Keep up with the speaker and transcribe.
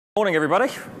Morning, everybody.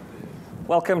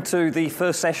 Welcome to the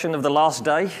first session of the last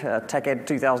day, TechEd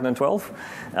 2012.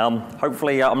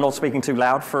 Hopefully I'm not speaking too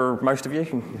loud for most of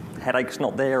you. Headache's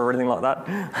not there or anything like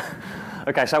that.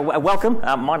 Okay, so welcome.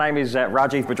 My name is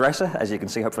Rajiv Badresa, as you can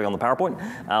see hopefully on the PowerPoint.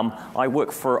 I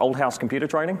work for Old House Computer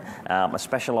Training,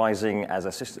 specializing as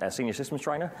a senior systems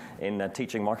trainer in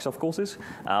teaching Microsoft courses.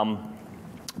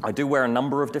 I do wear a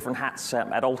number of different hats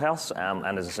at Old House,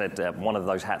 and as I said, one of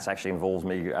those hats actually involves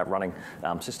me running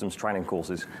systems training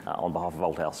courses on behalf of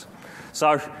Old House.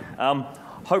 So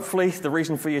hopefully the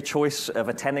reason for your choice of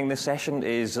attending this session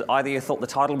is either you thought the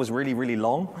title was really, really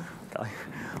long, okay,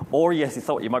 or you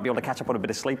thought you might be able to catch up on a bit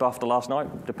of sleep after last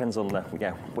night. Depends on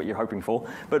what you're hoping for.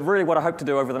 But really what I hope to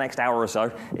do over the next hour or so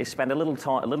is spend a little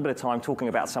bit of time talking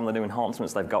about some of the new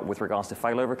enhancements they've got with regards to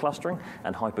failover clustering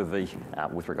and Hyper-V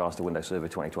with regards to Windows Server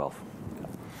 2012.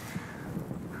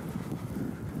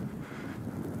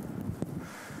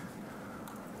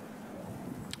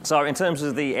 So in terms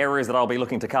of the areas that I'll be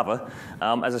looking to cover,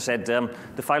 as I said, the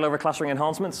failover clustering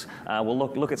enhancements, we'll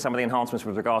look at some of the enhancements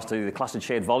with regards to the clustered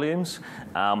shared volumes,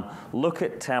 look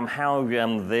at how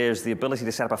there's the ability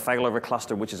to set up a failover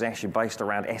cluster which is actually based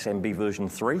around SMB version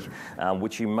 3,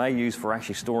 which you may use for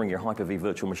actually storing your Hyper-V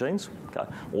virtual machines, okay,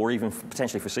 or even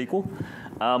potentially for SQL.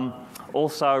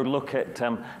 Also look at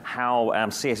how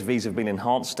CSVs have been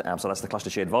enhanced, so that's the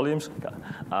clustered shared volumes, okay,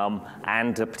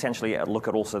 and potentially look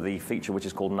at also the feature which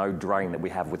is called node drain that we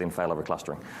have within failover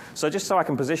clustering. So just so I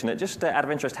can position it, just out of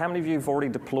interest, how many of you have already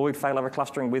deployed failover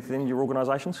clustering within your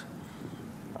organizations?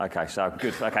 Okay, so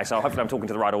good. Okay, so hopefully I'm talking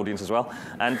to the right audience as well.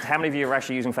 And how many of you are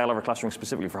actually using failover clustering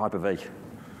specifically for Hyper-V?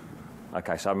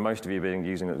 Okay, so most of you have been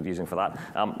using for that.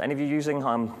 Any of you using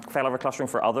failover clustering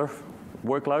for other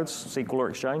workloads, SQL or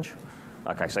Exchange?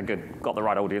 Okay, so good. Got the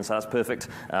right audience, so that's perfect.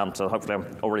 So hopefully I'm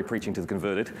already preaching to the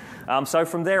converted. So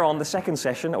from there on, the second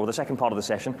session, or the second part of the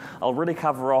session, I'll really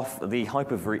cover off the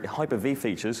Hyper-V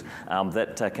features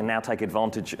that can now take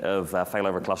advantage of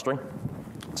failover clustering.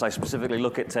 So specifically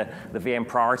look at the VM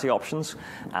priority options,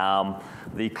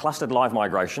 the clustered live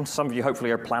migration. Some of you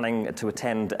hopefully are planning to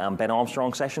attend Ben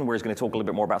Armstrong's session, where he's going to talk a little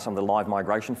bit more about some of the live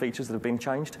migration features that have been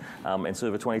changed in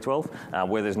Server 2012,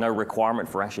 where there's no requirement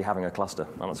for actually having a cluster.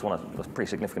 And that's a pretty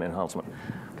significant enhancement.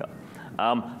 Okay.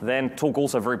 Then talk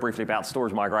also very briefly about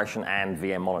storage migration and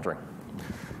VM monitoring.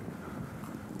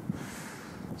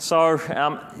 So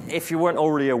if you weren't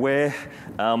already aware,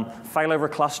 failover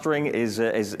clustering is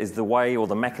the way or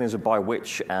the mechanism by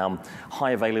which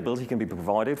high availability can be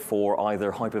provided for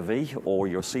either Hyper-V or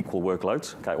your SQL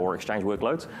workloads, okay, or Exchange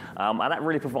workloads. And that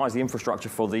really provides the infrastructure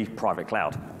for the private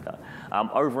cloud. Okay.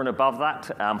 Over and above that,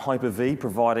 Hyper-V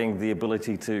providing the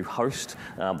ability to host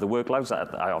the workloads.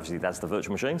 Obviously, that's the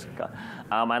virtual machines. Okay.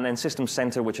 And then System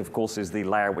Center, which of course is the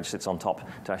layer which sits on top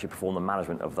to actually perform the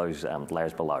management of those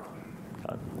layers below.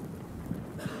 Okay.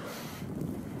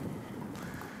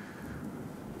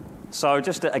 So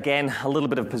just again, a little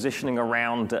bit of positioning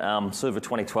around Server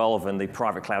 2012 and the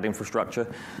private cloud infrastructure.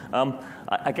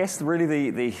 I guess really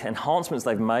the enhancements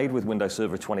they've made with Windows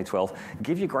Server 2012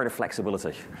 give you greater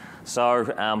flexibility. So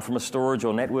from a storage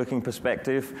or networking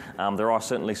perspective, there are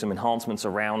certainly some enhancements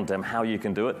around how you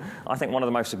can do it. I think one of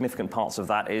the most significant parts of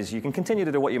that is you can continue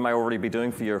to do what you may already be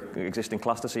doing for your existing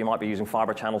cluster. So you might be using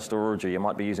fiber channel storage, or you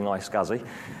might be using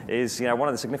iSCSI. One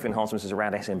of the significant enhancements is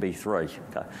around SMB3,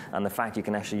 okay? And the fact you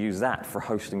can actually use that for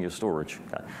hosting your storage.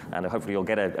 Okay? And hopefully you'll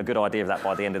get a good idea of that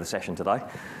by the end of the session today.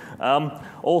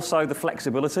 Also the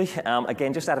flexibility.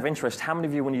 Again, just out of interest, how many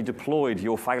of you, when you deployed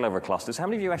your failover clusters, how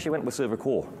many of you actually went with Server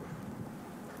Core?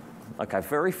 Okay,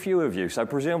 very few of you. So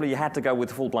presumably you had to go with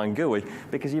the full-blown GUI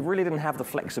because you really didn't have the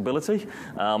flexibility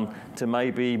to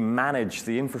maybe manage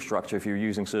the infrastructure if you're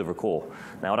using Server Core.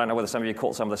 Now, I don't know whether some of you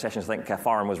caught some of the sessions. I think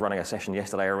Faran was running a session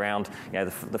yesterday around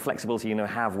the flexibility you now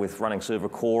have with running Server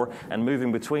Core and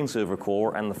moving between Server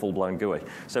Core and the full-blown GUI.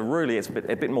 So really, it's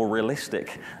a bit more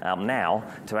realistic now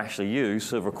to actually use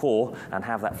Server Core and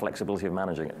have that flexibility of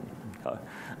managing it. Okay.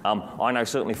 I know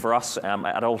certainly for us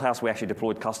at Old House, we actually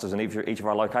deployed clusters in each of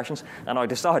our locations, and I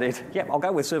decided, yep, I'll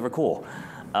go with Server Core.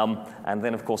 And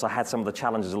then, of course, I had some of the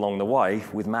challenges along the way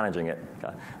with managing it.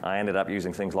 Okay. I ended up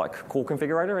using things like Core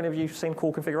Configurator. Any of you seen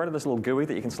Core Configurator? This little GUI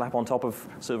that you can slap on top of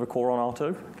Server Core on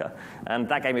R2. Okay. And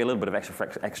that gave me a little bit of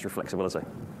extra flexibility.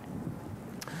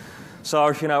 So,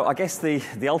 I guess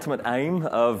the ultimate aim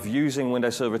of using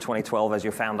Windows Server 2012 as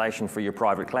your foundation for your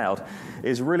private cloud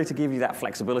is really to give you that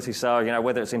flexibility. So,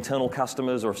 whether it's internal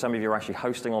customers or if some of you are actually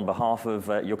hosting on behalf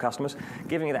of your customers,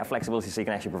 giving you that flexibility so you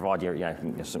can actually provide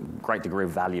some great degree of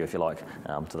value, if you like,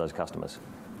 to those customers.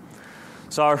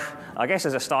 So I guess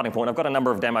as a starting point, I've got a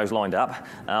number of demos lined up.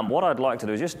 What I'd like to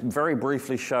do is just very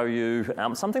briefly show you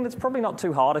something that's probably not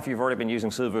too hard if you've already been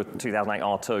using Server 2008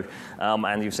 R2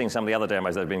 and you've seen some of the other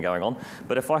demos that have been going on.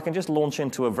 But if I can just launch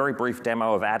into a very brief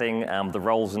demo of adding the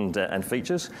roles and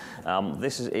features.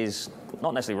 This is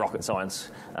not necessarily rocket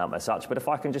science as such, but if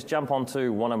I can just jump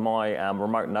onto one of my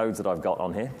remote nodes that I've got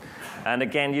on here. And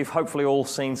again, you've hopefully all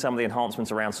seen some of the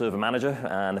enhancements around Server Manager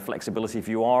and the flexibility. If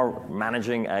you are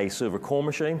managing a server core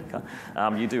machine,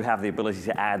 you do have the ability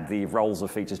to add the roles or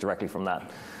features directly from that.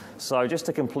 So just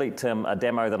to complete a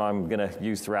demo that I'm going to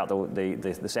use throughout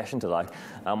the session today,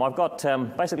 I've got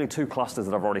basically two clusters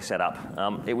that I've already set up.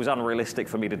 It was unrealistic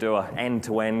for me to do an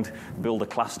end-to-end build a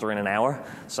cluster in an hour,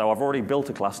 so I've already built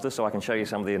a cluster so I can show you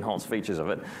some of the enhanced features of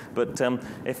it. But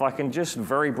if I can just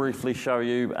very briefly show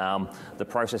you the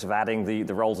process of adding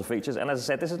the roles or features, and as I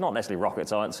said, this is not necessarily rocket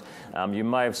science. You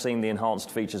may have seen the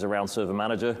enhanced features around Server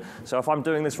Manager. So if I'm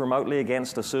doing this remotely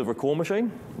against a server core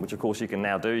machine, which of course you can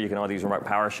now do, you can either use remote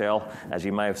PowerShell, as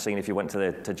you may have seen if you went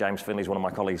to James Finley's, one of my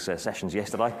colleagues' sessions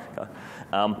yesterday.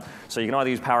 So you can either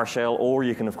use PowerShell or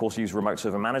you can, of course, use Remote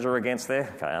Server Manager against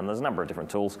there. And there's a number of different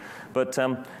tools. But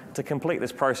to complete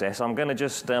this process, I'm going to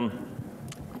just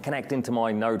connect into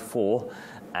my Node 4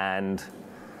 and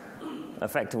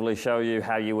effectively show you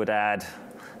how you would add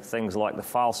things like the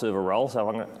file server role.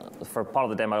 So for part of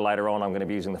the demo later on, I'm going to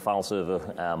be using the file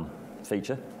server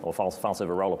feature, or file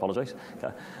server role, apologies.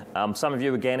 Okay. Some of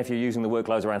you, again, if you're using the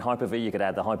workloads around Hyper-V, you could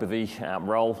add the Hyper-V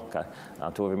role. Okay.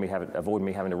 To avoid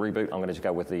me having to reboot, I'm going to just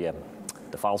go with the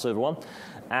file server one.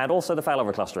 And also the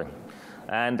failover clustering.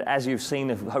 And as you've seen,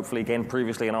 hopefully again,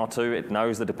 previously in R2, it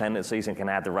knows the dependencies and can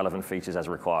add the relevant features as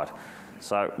required.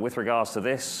 So with regards to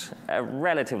this, a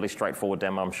relatively straightforward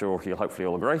demo, I'm sure you'll hopefully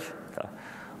all agree. Okay.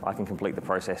 I can complete the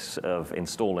process of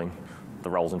installing the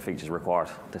roles and features required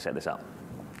to set this up.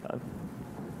 Okay.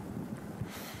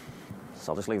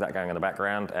 So I'll just leave that going in the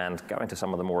background and go into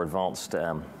some of the more advanced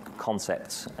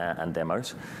concepts and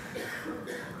demos.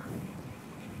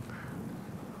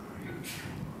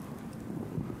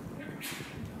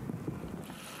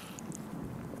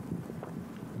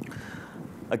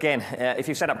 Again, if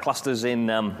you've set up clusters in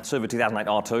Server 2008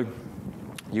 R2,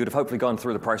 you would have hopefully gone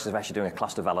through the process of actually doing a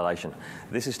cluster validation.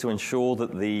 This is to ensure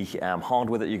that the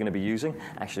hardware that you're going to be using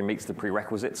actually meets the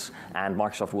prerequisites, and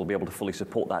Microsoft will be able to fully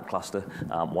support that cluster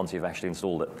once you've actually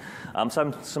installed it.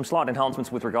 Some slight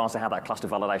enhancements with regards to how that cluster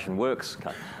validation works.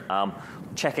 Okay.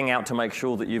 Checking out to make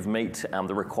sure that you've met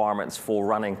the requirements for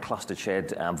running cluster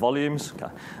shared volumes.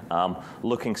 Okay.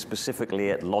 Looking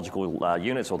specifically at logical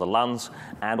units, or the LUNs,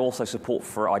 and also support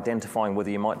for identifying whether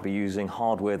you might be using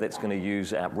hardware that's going to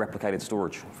use replicated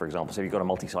storage, for example, so you've got a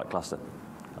multi-site cluster.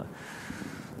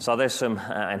 So there's some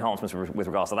enhancements with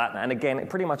regards to that. And again,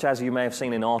 pretty much as you may have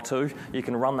seen in R2, you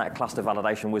can run that cluster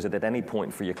validation wizard at any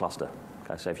point for your cluster.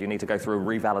 Okay, so if you need to go through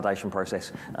a revalidation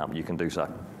process, you can do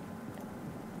so.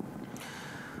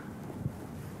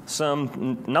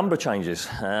 Some number changes.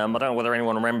 I don't know whether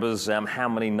anyone remembers how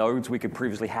many nodes we could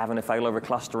previously have in a failover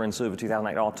cluster in Server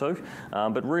 2008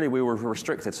 R2, but really we were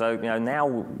restricted. So now,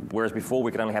 whereas before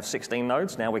we could only have 16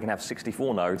 nodes, now we can have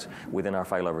 64 nodes within our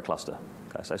failover cluster.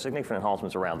 Okay, so significant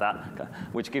enhancements around that, okay,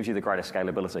 which gives you the greater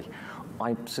scalability.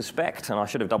 I suspect, and I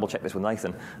should have double-checked this with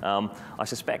Nathan, I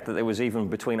suspect that there was even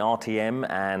between RTM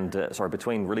and,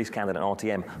 between release candidate and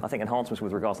RTM, I think enhancements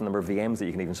with regards to the number of VMs that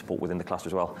you can even support within the cluster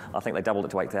as well. I think they doubled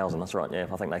it to 8,000, that's right, yeah.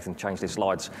 I think Nathan changed his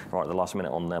slides right at the last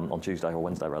minute on Tuesday or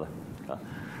Wednesday, rather. Okay.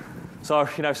 So,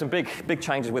 some big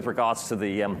changes with regards to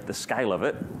the scale of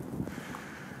it.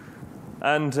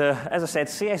 And as I said,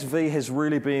 CSV has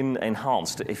really been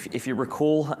enhanced. If you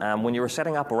recall, when you were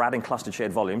setting up or adding cluster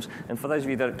shared volumes, and for those of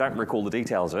you that don't recall the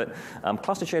details of it,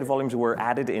 cluster shared volumes were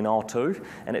added in R2,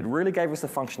 and it really gave us the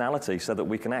functionality so that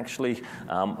we can actually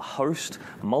host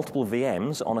multiple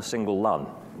VMs on a single LUN.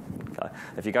 Okay.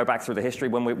 If you go back through the history,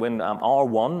 when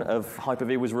R1 of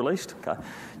Hyper-V was released, okay,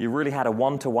 you really had a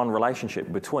one-to-one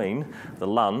relationship between the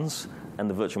LUNs and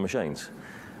the virtual machines.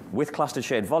 With cluster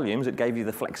shared volumes, it gave you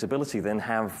the flexibility then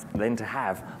to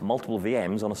have multiple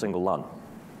VMs on a single LUN.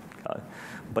 Okay.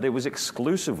 But it was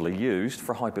exclusively used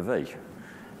for Hyper-V.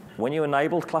 When you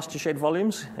enabled cluster shared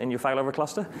volumes in your failover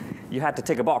cluster, you had to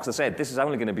tick a box that said, this is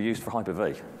only going to be used for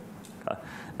Hyper-V. Okay.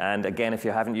 And again, if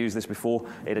you haven't used this before,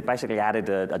 it had basically added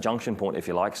a junction point, if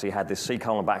you like. So you had this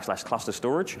C:\cluster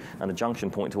storage and a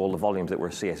junction point to all the volumes that were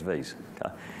CSVs.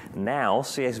 Okay. Now,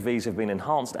 CSVs have been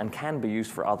enhanced and can be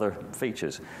used for other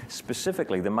features.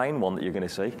 Specifically, the main one that you're going to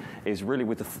see is really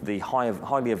with the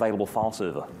highly available file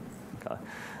server. Okay.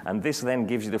 And this then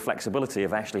gives you the flexibility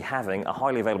of actually having a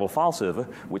highly available file server,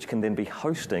 which can then be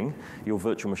hosting your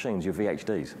virtual machines, your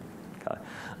VHDs. Okay. Okay.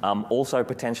 Also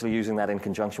potentially using that in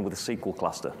conjunction with a SQL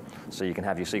cluster. So you can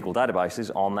have your SQL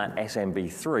databases on that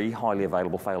SMB3 highly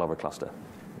available failover cluster.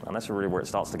 And that's really where it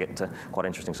starts to get quite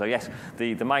interesting. So yes,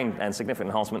 the main and significant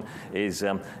enhancement is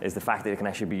the fact that it can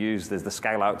actually be used as the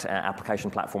scale-out application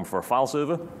platform for a file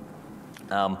server.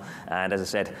 And as I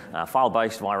said,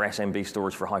 file-based via SMB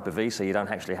storage for Hyper-V, so you don't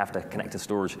actually have to connect to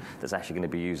storage that's actually going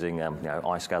to be using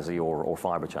iSCSI or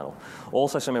Fibre Channel.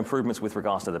 Also some improvements with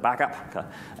regards to the backup, okay,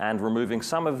 and removing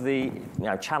some of the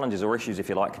challenges or issues, if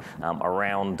you like,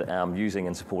 around using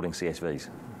and supporting CSVs.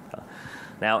 Okay.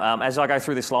 Now, as I go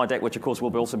through this slide deck, which of course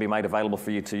will also be made available for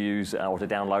you to use or to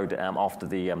download after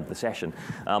the session,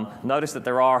 notice that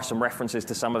there are some references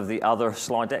to some of the other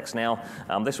slide decks. Now,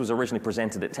 this was originally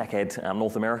presented at TechEd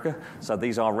North America, so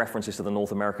these are references to the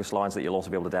North America slides that you'll also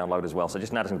be able to download as well. So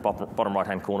just notice in the bottom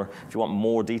right-hand corner, if you want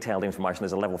more detailed information,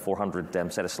 there's a level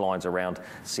 400 set of slides around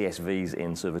CSVs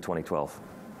in Server 2012.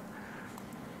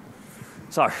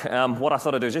 So what I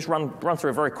thought I'd do is just run through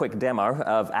a very quick demo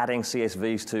of adding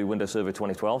CSVs to Windows Server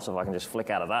 2012. So if I can just flick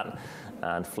out of that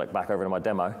and flick back over to my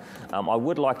demo. I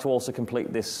would like to also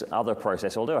complete this other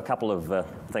process. I'll do a couple of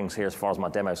things here as far as my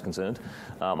demo is concerned.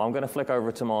 I'm going to flick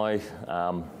over to my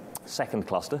second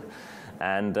cluster.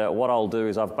 And what I'll do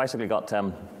is I've basically got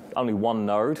only one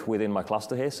node within my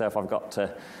cluster here. So if I've got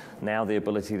now the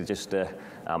ability to just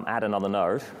add another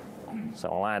node. So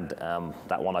I'll add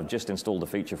that one I've just installed the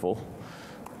feature for.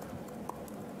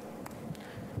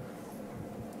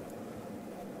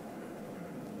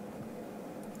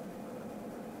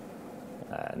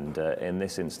 And in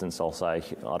this instance, I'll say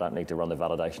I don't need to run the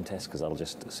validation test because that'll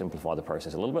just simplify the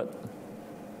process a little bit.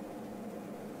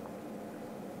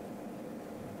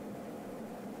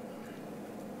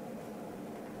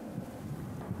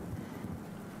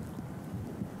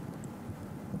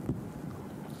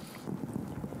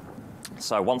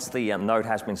 So once the node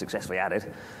has been successfully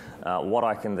added, what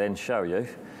I can then show you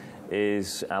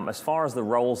is, as far as the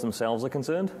roles themselves are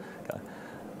concerned, okay,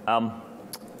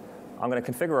 I'm going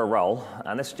to configure a role,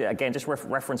 and this, again, just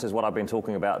references what I've been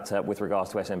talking about with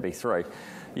regards to SMB3.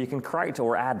 You can create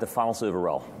or add the file server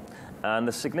role. And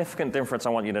the significant difference I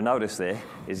want you to notice there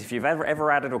is if you've ever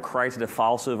added or created a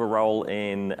file server role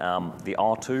in the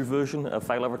R2 version of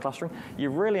failover clustering,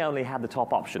 you really only had the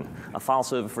top option, a file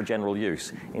server for general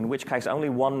use, in which case only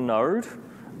one node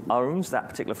owns that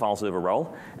particular file server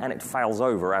role, and it fails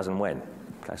over as and when.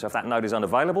 Okay, so if that node is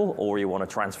unavailable or you want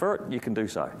to transfer it, you can do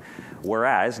so.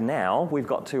 Whereas now we've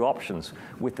got two options.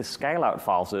 With the scale-out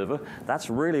file server, that's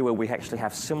really where we actually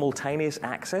have simultaneous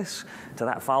access to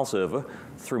that file server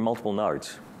through multiple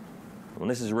nodes. And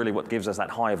this is really what gives us that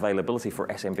high availability for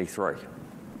SMB3.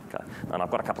 Okay. And I've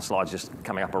got a couple of slides just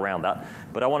coming up around that.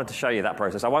 But I wanted to show you that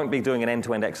process. I won't be doing an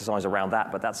end-to-end exercise around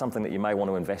that, but that's something that you may want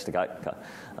to investigate.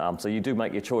 Okay. So you do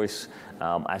make your choice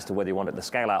as to whether you want it the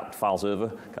scale-out file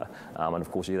server. Okay. And of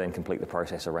course, you then complete the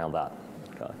process around that.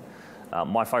 Okay.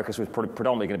 My focus was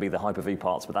predominantly going to be the Hyper-V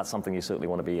parts, but that's something you certainly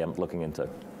want to be looking into.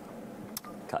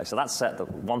 Okay, so that's the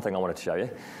one thing I wanted to show you.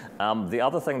 The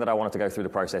other thing that I wanted to go through the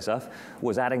process of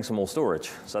was adding some more storage.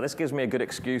 So this gives me a good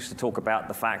excuse to talk about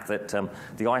the fact that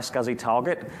the iSCSI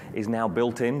target is now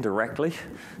built in directly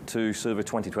to Server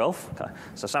 2012. Okay.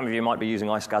 So some of you might be using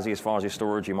iSCSI as far as your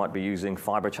storage. You might be using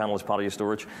Fibre Channel as part of your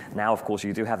storage. Now, of course,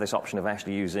 you do have this option of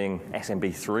actually using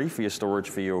SMB3 for your storage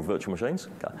for your virtual machines.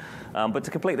 Okay. But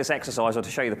to complete this exercise or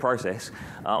to show you the process,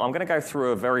 I'm going to go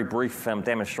through a very brief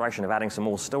demonstration of adding some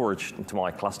more storage to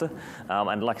my cluster.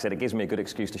 And like I said, it gives me a good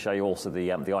excuse to show you also the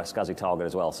iSCSI target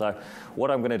as well. So what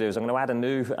I'm going to do is I'm going to add a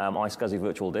new iSCSI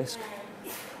virtual disk.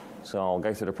 So I'll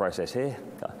go through the process here.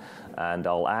 Okay. And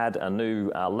I'll add a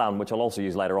new LUN, which I'll also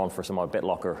use later on for some of my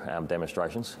BitLocker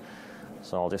demonstrations.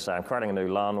 So I'll just say I'm creating a new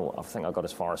LUN. I think I got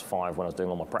as far as 5 when I was doing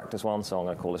all my practice ones. So I'm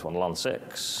going to call this one LUN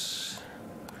 6.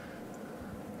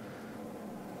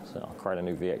 So I'll create a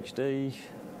new VHD.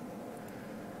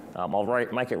 I'll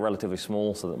make it relatively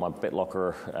small so that my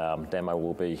BitLocker demo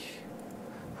will be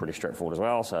pretty straightforward as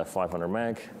well. So 500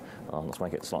 meg. Let's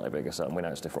make it slightly bigger so we know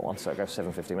it's a different one. So it goes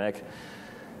 750 meg.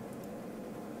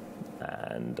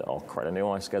 And I'll create a new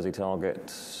iSCSI target.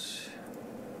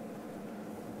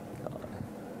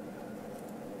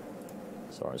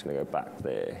 Sorry, I'm just going to go back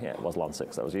there. Yeah, it was LUN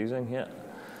 6 that I was using. Yeah.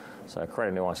 So create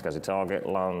a new iSCSI target,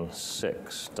 LUN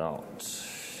 6 dot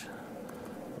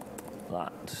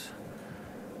that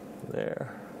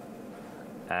there.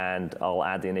 and I'll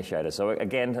add the initiator. So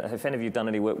again, if any of you have done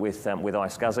any work with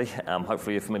iSCSI,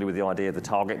 hopefully you're familiar with the idea of the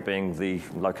target being the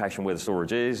location where the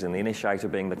storage is and the initiator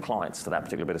being the clients to that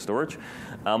particular bit of storage.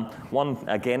 One,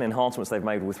 again, enhancements they've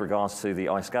made with regards to the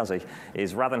iSCSI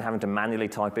is rather than having to manually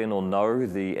type in or know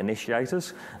the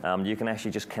initiators, you can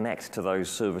actually just connect to those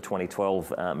Server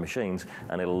 2012 machines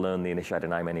and it'll learn the initiator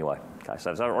name anyway. Okay,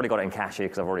 so I've already got it in cache here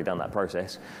because I've already done that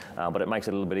process, but it makes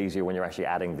it a little bit easier when you're actually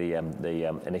adding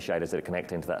the initiators that are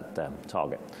connecting to that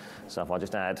target. So if I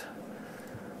just add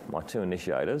my two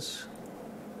initiators,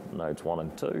 nodes 1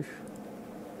 and 2,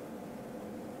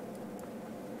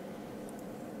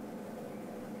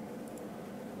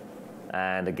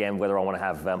 and again, whether I want to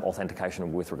have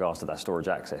authentication with regards to that storage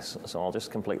access. So I'll just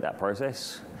complete that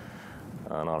process,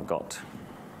 and I've got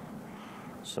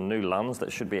some new LUNs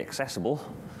that should be accessible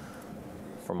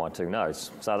from my two nodes.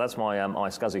 So that's my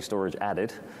iSCSI storage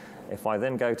added. If I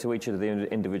then go to each of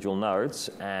the individual nodes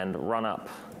and run up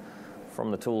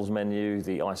from the Tools menu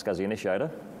the iSCSI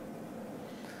initiator,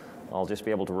 I'll just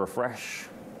be able to refresh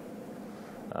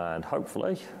and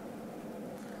hopefully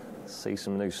see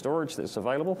some new storage that's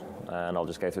available, and I'll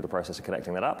just go through the process of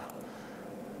connecting that up.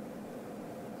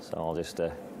 So I'll just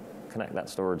connect that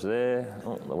storage there.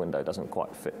 Oh, the window doesn't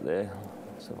quite fit there.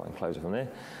 So if I can close it from there.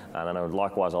 And then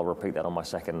likewise, I'll repeat that on my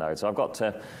second node. So I've got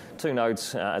two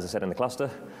nodes, as I said, in the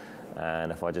cluster.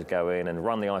 And if I just go in and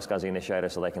run the iSCSI initiator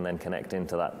so they can then connect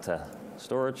into that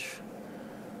storage.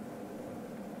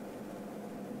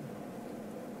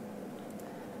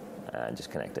 And just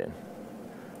connect in.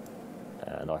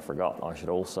 And I forgot, I should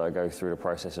also go through the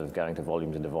process of going to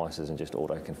volumes and devices and just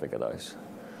auto-configure those.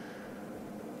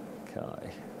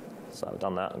 Okay, so I've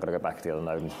done that. I'm going to go back to the other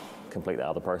node and complete that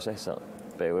other process, so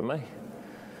bear with me.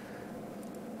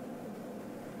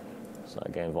 So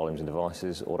again, volumes and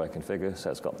devices, auto-configure,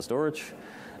 so it's got the storage.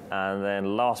 And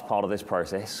then last part of this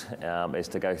process is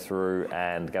to go through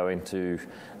and go into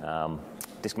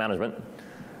disk management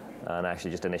and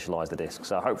actually just initialize the disk.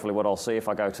 So hopefully what I'll see if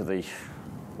I go to the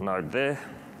node there,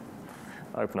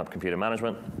 open up computer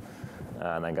management,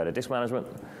 and then go to disk management,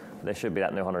 there should be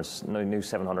that new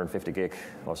 750 gig,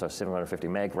 or so 750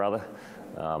 meg rather,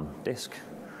 disk,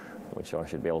 which I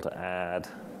should be able to add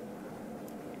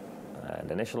and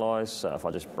initialize. So if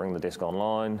I just bring the disk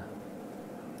online,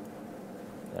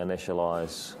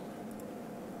 initialize,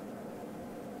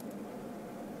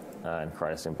 and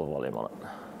create a simple volume on it.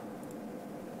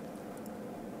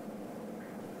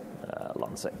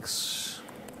 LUN 6.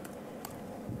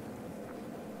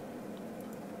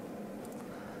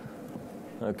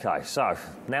 Okay, so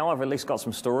now I've at least got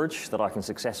some storage that I can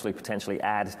successfully potentially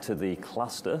add to the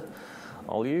cluster.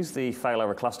 I'll use the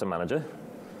Failover cluster manager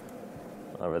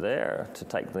over there to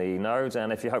take the nodes,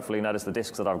 and if you hopefully notice the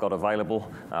disks that I've got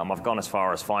available, I've gone as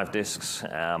far as 5 disks,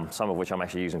 some of which I'm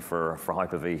actually using for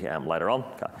Hyper-V later on.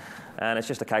 Okay. And it's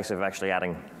just a case of actually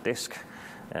adding disk,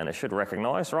 and it should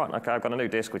recognize, right, okay, I've got a new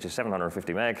disk which is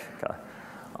 750 meg, okay,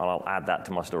 I'll add that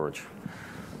to my storage.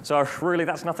 So really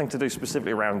that's nothing to do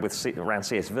specifically around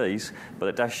CSVs, but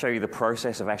it does show you the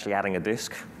process of actually adding a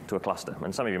disk to a cluster.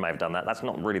 And some of you may have done that. That's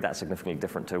not really that significantly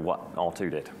different to what R2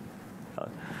 did.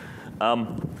 Okay.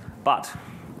 But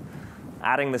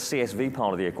adding the CSV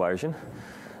part of the equation,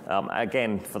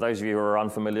 again, for those of you who are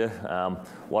unfamiliar,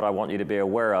 what I want you to be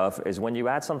aware of is when you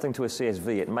add something to a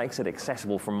CSV, it makes it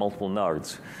accessible from multiple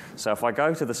nodes. So if I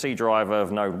go to the C drive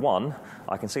of node 1,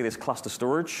 I can see this cluster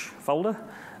storage folder,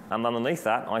 and underneath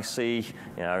that I see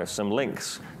some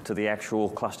links to the actual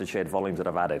cluster shared volumes that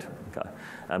I've added. Okay.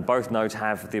 And both nodes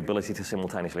have the ability to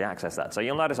simultaneously access that. So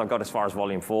you'll notice I've got as far as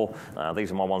volume 4. These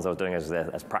are my ones I was doing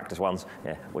as practice ones,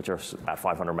 which are about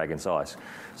 500 meg in size.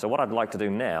 So what I'd like to do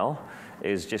now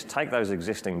is just take those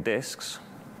existing disks,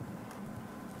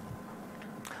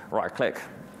 right-click,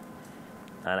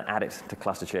 and add it to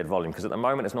cluster shared volume, because at the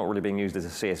moment it's not really being used as a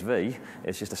CSV,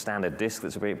 it's just a standard disk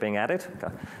that's being added.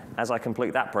 Okay. As I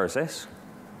complete that process,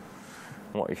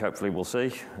 what you hopefully will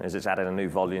see is it's added a new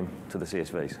volume to the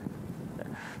CSVs.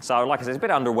 So like I said, it's a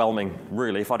bit underwhelming,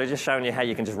 really. If I'd have just shown you how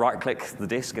you can just right-click the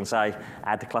disk and say,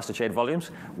 add to cluster shared volumes,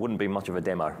 wouldn't be much of a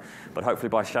demo. But hopefully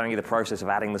by showing you the process of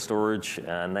adding the storage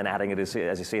and then adding it as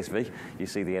a CSV, you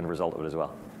see the end result of it as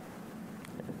well.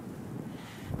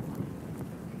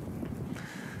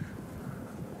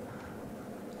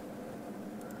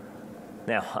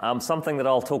 Now, something that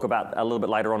I'll talk about a little bit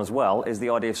later on as well is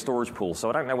the idea of storage pools. So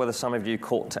I don't know whether some of you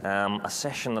caught a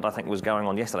session that I think was going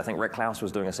on yesterday. I think Rick Klaus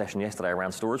was doing a session yesterday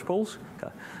around storage pools.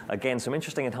 Okay. Again, some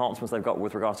interesting enhancements they've got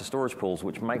with regards to storage pools,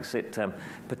 which makes it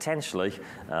potentially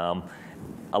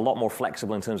a lot more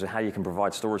flexible in terms of how you can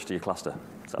provide storage to your cluster.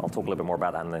 So I'll talk a little bit more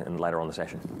about that later on in the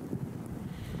session.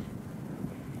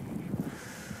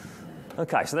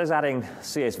 Okay, so there's adding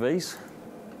CSVs.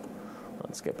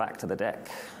 Let's get back to the deck.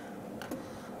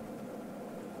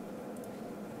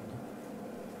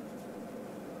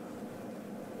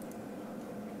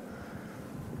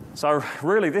 So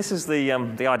really, this is the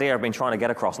idea I've been trying to get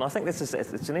across, and I think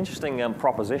it's an interesting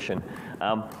proposition,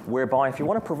 whereby if you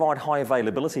want to provide high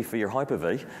availability for your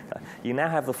Hyper-V, you now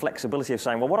have the flexibility of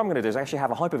saying, well, what I'm going to do is actually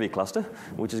have a Hyper-V cluster,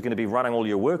 which is going to be running all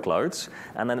your workloads,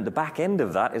 and then at the back end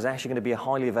of that is actually going to be a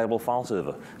highly available file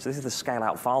server. So this is the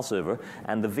scale-out file server,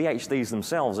 and the VHDs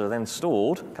themselves are then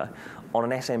stored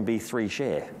on an SMB3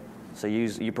 share. So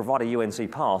you provide a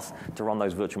UNC path to run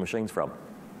those virtual machines from.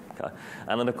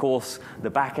 And then, of course, the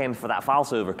back end for that file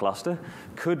server cluster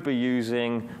could be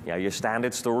using your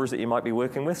standard storage that you might be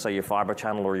working with, so your Fiber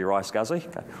Channel or your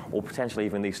iSCSI, or potentially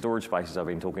even these storage spaces I've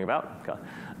been talking about.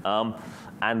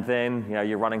 And then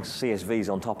you're running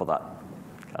CSVs on top of that.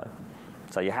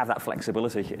 So you have that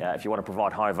flexibility if you want to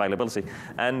provide high availability.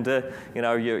 And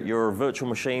your virtual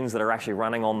machines that are actually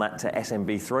running on that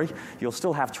SMB3, you'll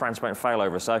still have transparent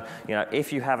failover. So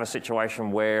if you have a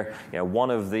situation where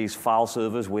one of these file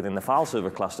servers within the file server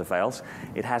cluster fails,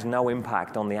 it has no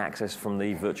impact on the access from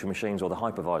the virtual machines or the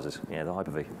hypervisors, the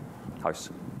Hyper-V hosts.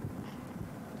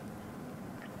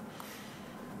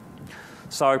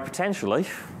 So potentially,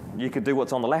 you could do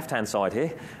what's on the left-hand side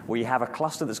here, where you have a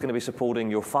cluster that's going to be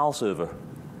supporting your file server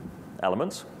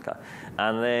elements.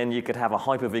 And then you could have a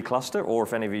Hyper-V cluster, or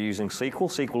if any of you are using SQL,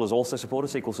 SQL is also supported,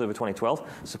 SQL Server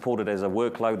 2012, supported as a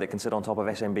workload that can sit on top of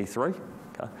SMB3.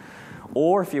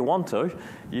 Or if you want to,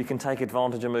 you can take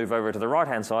advantage and move over to the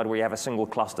right-hand side where you have a single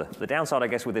cluster. The downside, I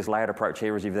guess, with this layered approach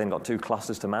here is you've then got two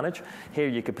clusters to manage. Here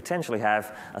you could potentially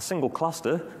have a single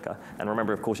cluster, and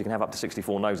remember, of course, you can have up to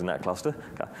 64 nodes in that cluster,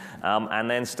 and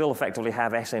then still effectively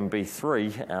have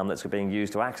SMB3 that's being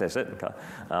used to access it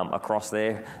across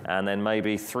there, and then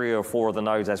maybe 3 or 4 of the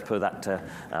nodes, as per that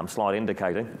slide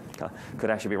indicating, could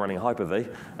actually be running Hyper-V,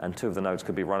 and 2 of the nodes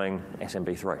could be running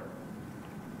SMB3.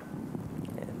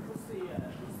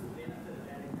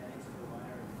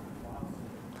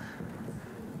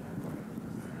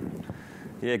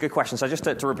 Yeah, good question. So just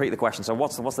to repeat the question, so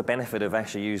what's the benefit of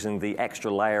actually using the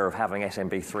extra layer of having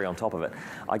SMB3 on top of it?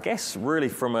 I guess really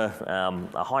from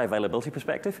a high availability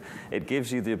perspective, it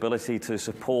gives you the ability to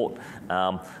support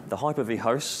the Hyper-V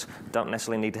hosts don't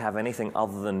necessarily need to have anything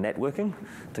other than networking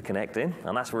to connect in,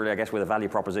 and that's really, I guess, where the value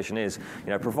proposition is.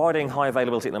 Providing high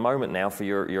availability at the moment now for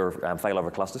your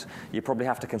failover clusters, you probably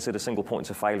have to consider single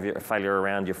points of failure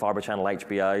around your Fiber Channel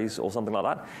HBAs or something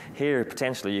like that. Here,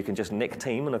 potentially, you can just nick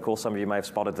team, and of course, some of you may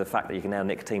have spotted the fact that you can now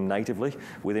nick team natively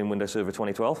within Windows Server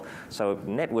 2012. So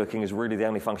networking is really the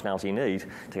only functionality you need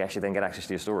to actually then get access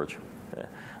to your storage.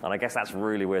 And I guess that's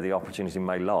really where the opportunity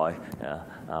may lie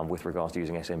with regards to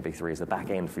using SMB3 as the back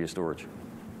end for your storage.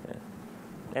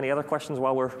 Any other questions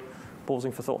while we're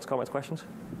pausing for thoughts, comments, questions?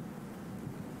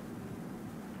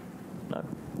 No?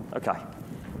 Okay.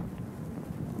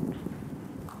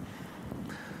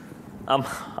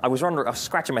 I was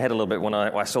scratching my head a little bit when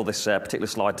I saw this particular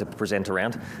slide to present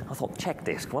around. I thought, check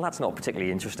disk. Well, that's not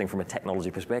particularly interesting from a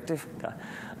technology perspective.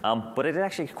 But it is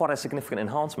actually quite a significant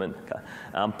enhancement,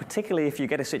 particularly if you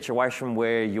get a situation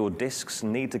where your disks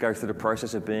need to go through the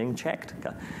process of being checked.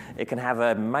 It can have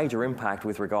a major impact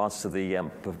with regards to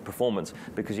the performance,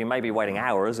 because you may be waiting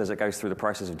hours as it goes through the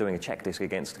process of doing a check disk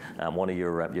against one of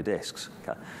your disks.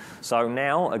 So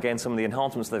now, again, some of the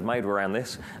enhancements they've made around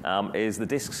this is the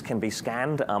disks can be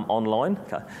scanned online,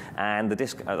 and the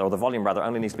disk, or the volume rather,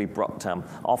 only needs to be brought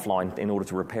offline in order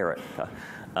to repair it.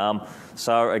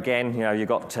 So again, you've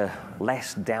got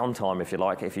less downtime, if you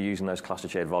like, if you're using those cluster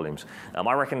shared volumes.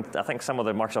 I think some of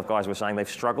the Microsoft guys were saying they've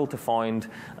struggled to find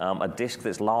a disk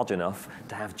that's large enough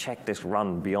to have check disk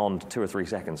run beyond 2 or 3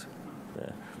 seconds.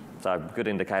 So good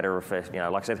indicator of, like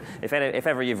I said, if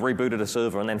ever you've rebooted a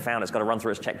server and then found it's got to run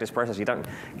through its check disk process, you don't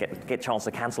get a chance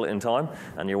to cancel it in time,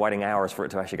 and you're waiting hours for it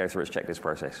to actually go through its check disk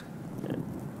process.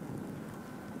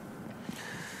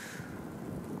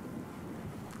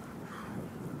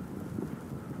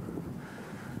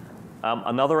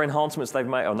 Another enhancement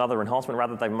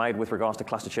they've made with regards to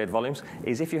cluster shared volumes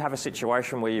is if you have a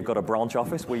situation where you've got a branch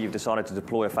office where you've decided to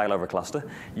deploy a failover cluster,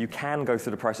 you can go through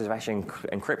the process of actually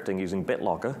encrypting using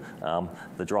BitLocker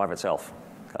the drive itself.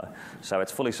 So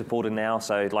it's fully supported now.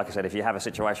 So like I said, if you have a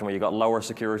situation where you've got lower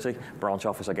security, branch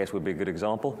office, I guess, would be a good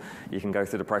example. You can go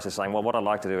through the process saying, well, what I'd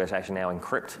like to do is actually now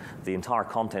encrypt the entire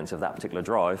contents of that particular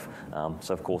drive,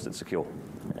 so of course it's secure.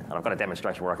 And I've got a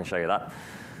demonstration where I can show you that.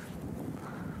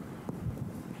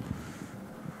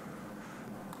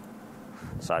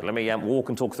 So let me walk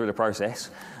and talk through the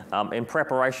process. In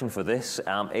preparation for this,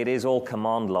 it is all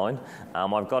command line.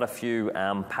 I've got a few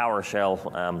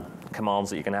PowerShell commands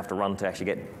that you're going to have to run to actually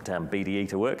get BDE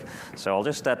to work. So I'll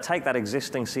just take that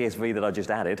existing CSV that I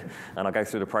just added, and I'll go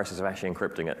through the process of actually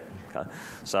encrypting it. Okay?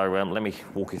 So let me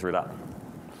walk you through that.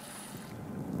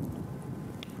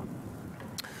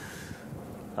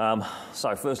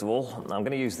 So first of all, I'm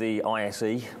going to use the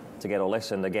ISE to get all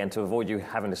this, and again, to avoid you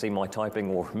having to see my typing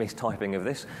or mistyping of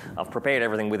this, I've prepared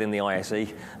everything within the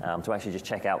ISE to actually just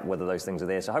check out whether those things are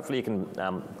there. So hopefully you can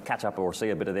catch up or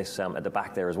see a bit of this at the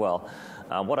back there as well.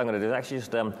 What I'm going to do is actually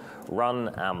just run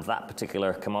that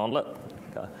particular commandlet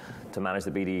to manage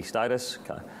the BDE status.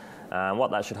 What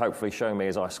that should hopefully show me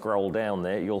as I scroll down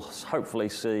there, you'll hopefully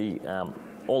see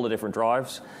all the different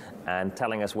drives and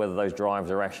telling us whether those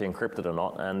drives are actually encrypted or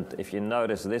not. And if you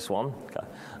notice this one,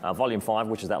 volume 5,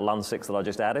 which is that LUN6 that I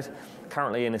just added,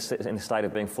 currently in a state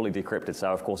of being fully decrypted,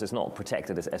 so of course it's not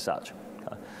protected as such.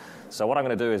 So what I'm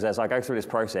going to do is, as I go through this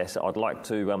process, I'd like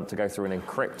to go through and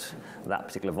encrypt that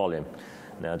particular volume.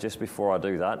 Now, just before I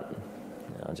do that,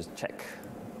 I'll just check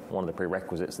one of the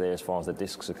prerequisites there as far as the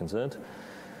disks are concerned.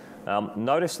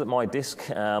 Notice that my disk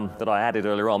that I added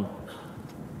earlier on,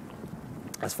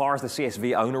 as far as the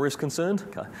CSV owner is concerned,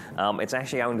 it's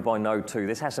actually owned by Node 2.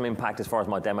 This has some impact as far as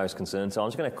my demo is concerned, so I'm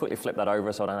just going to quickly flip that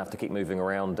over so I don't have to keep moving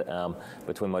around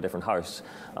between my different hosts.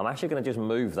 I'm actually going to just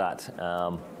move that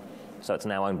so it's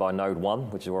now owned by Node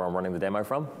 1, which is where I'm running the demo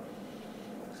from.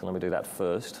 So let me do that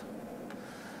first.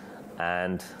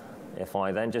 And if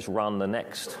I then just run the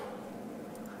next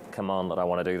command that I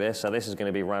want to do this, so this is going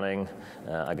to be running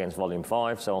against volume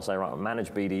 5, so I'll say, right,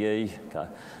 manage BDE,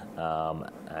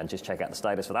 and just check out the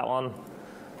status for that one.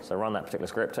 So run that particular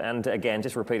script, and again,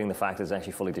 just repeating the fact it's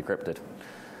actually fully decrypted.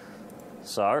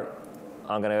 So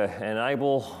I'm going to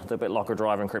enable the BitLocker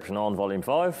drive encryption on volume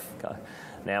 5.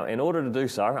 Now, in order to do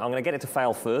so, I'm going to get it to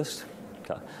fail first.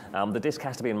 The disk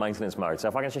has to be in maintenance mode. So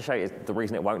if I can just show you the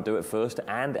reason it won't do it first,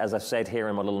 and as I've said here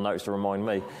in my little notes to remind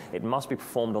me, it must be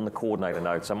performed on the coordinator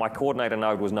node. So my coordinator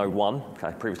node was node 1.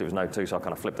 Previously it was node 2, so I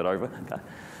kind of flipped it over.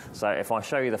 So if I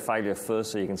show you the failure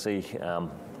first so you can see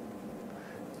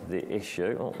the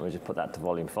issue, let me just put that to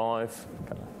volume 5.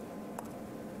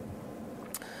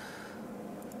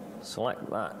 Select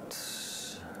that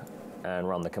and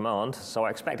run the command. So I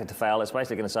expect it to fail. It's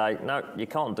basically going to say, no, you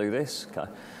can't do this,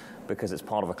 because it's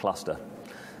part of a cluster.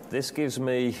 This gives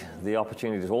me the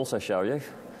opportunity to also show you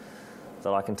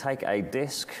that I can take a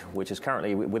disk, which is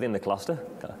currently within the cluster,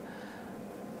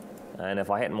 and if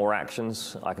I hit more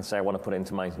actions, I can say I want to put it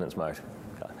into maintenance mode,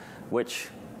 which,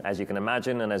 as you can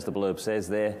imagine, and as the blurb says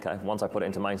there, once I put it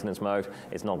into maintenance mode,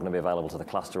 it's not going to be available to the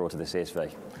cluster or to the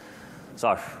CSV.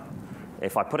 So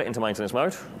if I put it into maintenance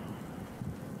mode,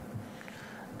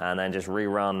 and then just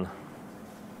rerun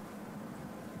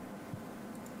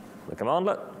the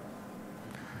commandlet,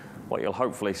 what you'll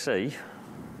hopefully see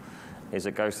is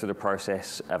it goes through the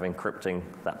process of encrypting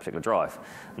that particular drive.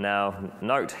 Now,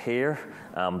 note here,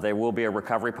 there will be a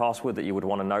recovery password that you would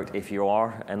want to note if you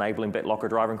are enabling BitLocker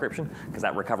drive encryption, because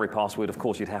that recovery password, of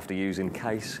course, you'd have to use in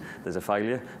case there's a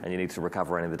failure and you need to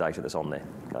recover any of the data that's on there.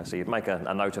 So you'd make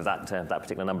a note of that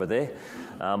particular number there.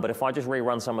 But if I just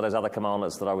rerun some of those other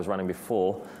commandlets that I was running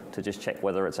before to just check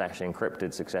whether it's actually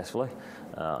encrypted successfully,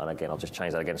 and again, I'll just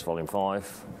change that against volume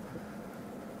 5.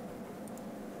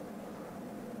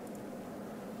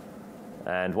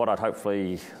 And what I'd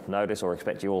hopefully notice or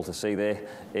expect you all to see there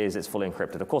is it's fully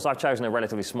encrypted. Of course, I've chosen a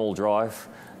relatively small drive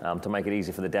to make it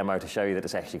easy for the demo to show you that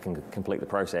it's actually can complete the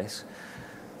process.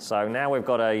 So now we've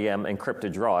got a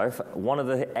encrypted drive. One of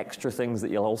the extra things that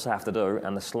you'll also have to do,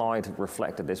 and the slide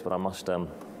reflected this, but I must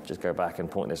just go back and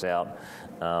point this out.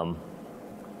 I'll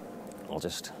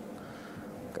just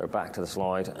go back to the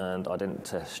slide, and I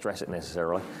didn't stress it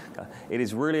necessarily. It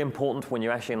is really important when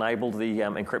you actually enable the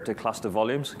encrypted cluster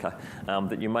volumes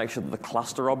that you make sure that the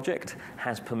cluster object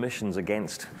has permissions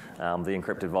against the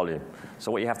encrypted volume.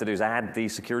 So what you have to do is add the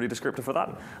security descriptor for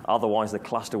that. Otherwise, the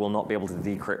cluster will not be able to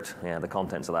decrypt the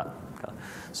contents of that.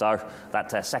 So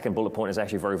that second bullet point is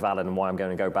actually very valid, and why I'm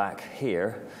going to go back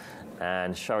here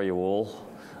and show you all.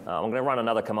 I'm going to run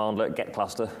another commandlet, get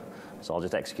cluster. So I'll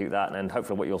just execute that, and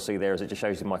hopefully what you'll see there is it just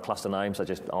shows you my cluster name, so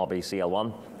just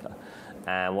RBCL1.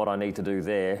 And what I need to do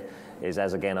there is,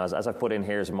 as I've put in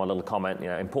here is in my little comment,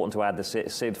 important to add the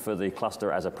SID for the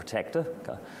cluster as a protector.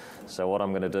 So what I'm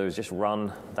going to do is just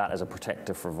run that as a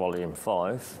protector for volume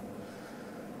 5.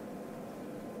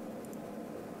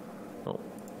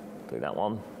 Do that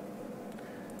one.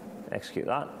 Execute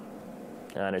that.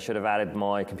 And it should have added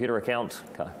my computer account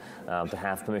to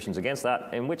have permissions against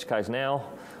that, in which case now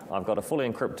I've got a fully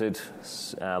encrypted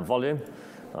volume,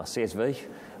 CSV,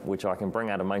 which I can bring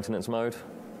out of maintenance mode.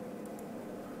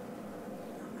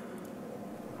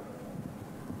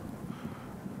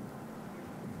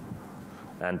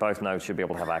 And both nodes should be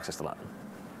able to have access to that.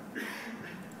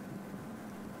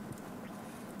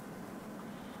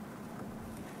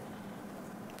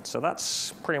 So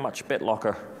that's pretty much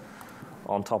BitLocker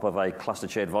on top of a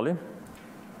clustered shared volume.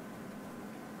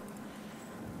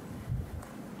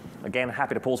 Again,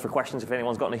 happy to pause for questions if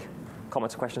anyone's got any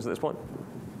comments or questions at this point.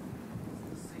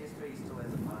 CSV still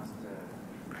has a master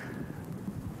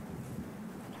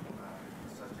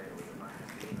associated with the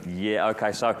master. Yeah,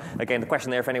 okay, so again, the question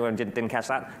there, if anyone didn't catch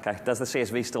that, okay, does the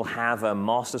CSV still have a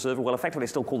master server? Well, effectively,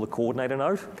 it's still called the coordinator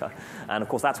node, okay? And of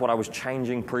course, that's what I was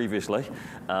changing previously.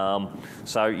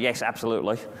 So yes,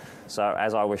 absolutely. So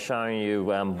as I was showing you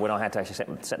when I had to actually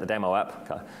set the demo up,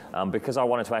 okay, because I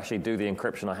wanted to actually do the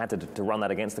encryption, I had to run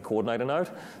that against the coordinator node.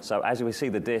 So as we see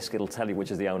the disk, it'll tell you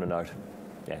which is the owner node.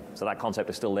 Yeah, so that concept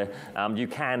is still there. You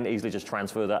can easily just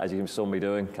transfer that, as you saw me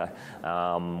doing, okay,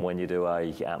 when you do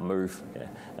a move, yeah,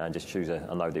 and just choose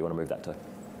a node that you want to move that to.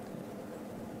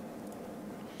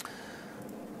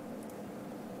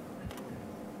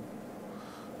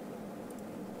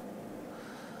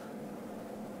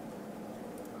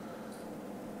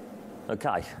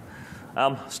 Okay.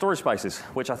 Storage spaces,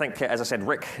 which I think, as I said,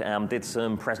 Rick did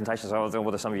some presentations. I don't know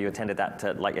whether some of you attended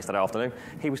that late yesterday afternoon.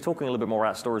 He was talking a little bit more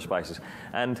about storage spaces.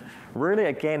 And really,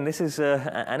 again, this is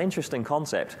an interesting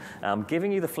concept, giving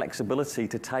you the flexibility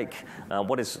to take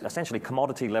what is essentially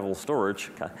commodity-level storage,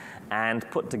 okay, and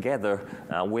put together,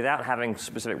 without having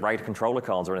specific RAID controller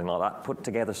cards or anything like that, put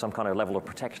together some kind of level of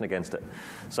protection against it.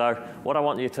 So what I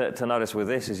want you to notice with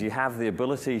this is you have the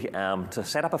ability to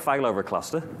set up a failover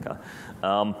cluster, okay,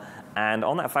 and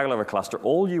on that failover cluster,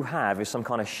 all you have is some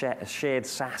kind of shared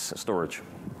SAS storage.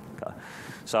 Okay.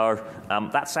 So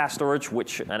that SAS storage,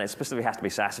 and it specifically has to be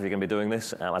SAS if you're going to be doing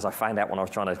this, as I found out when I was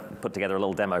trying to put together a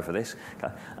little demo for this.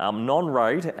 Okay.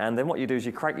 Non-RAID, and then what you do is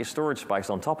you create your storage space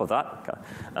on top of that,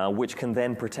 okay, which can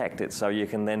then protect it. So you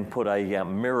can then put a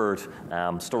mirrored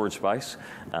storage space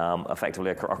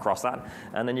effectively across that,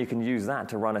 and then you can use that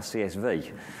to run a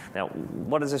CSV. Now,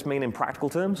 what does this mean in practical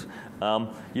terms?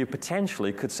 You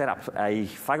potentially could set up a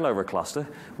failover cluster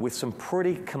with some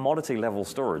pretty commodity-level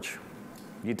storage.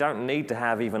 You don't need to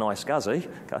have even iSCSI.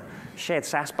 Okay. Shared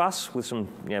SAS bus with some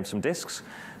disks,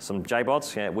 some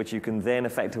JBODs, yeah, which you can then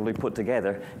effectively put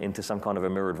together into some kind of a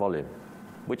mirrored volume,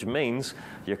 which means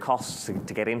your costs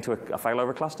to get into a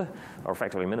failover cluster are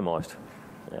effectively minimized.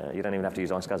 You don't even have to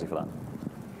use iSCSI for that.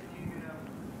 Can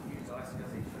you use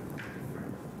iSCSI for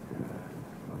different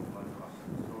low-cost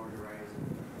storage arrays and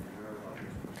mirror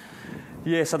volumes?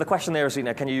 Yeah, so the question there is,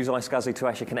 can you use iSCSI to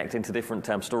actually connect into different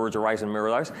storage arrays and mirror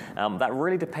those? That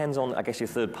really depends on, I guess, your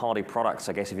third-party products,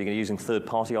 I guess, if you're using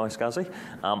third-party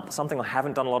iSCSI. Something I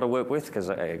haven't done a lot of work with, because,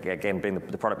 again,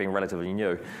 the product being relatively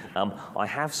new, I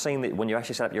have seen that when you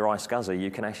actually set up your iSCSI, you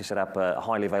can actually set up a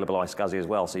highly available iSCSI as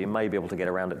well, so you may be able to get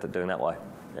around it doing that way.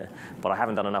 Yeah. But I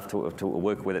haven't done enough to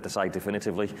work with it to say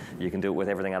definitively you can do it with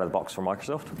everything out of the box from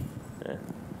Microsoft. Yeah.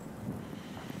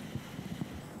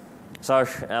 So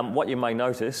what you may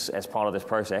notice as part of this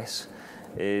process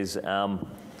is,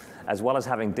 as well as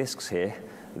having disks here,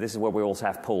 this is where we also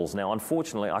have pools. Now,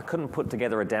 unfortunately, I couldn't put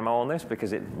together a demo on this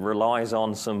because it relies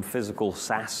on some physical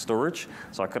SAS storage,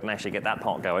 so I couldn't actually get that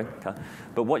part going. Okay.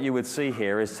 But what you would see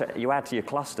here is you add to your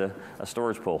cluster a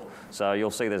storage pool. So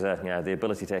you'll see there's the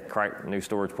ability to create new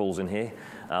storage pools in here.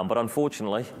 But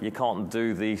unfortunately, you can't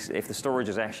do these if the storage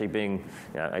is actually being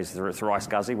is through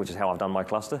iSCSI, which is how I've done my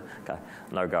cluster. Okay,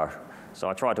 no go. So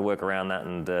I tried to work around that,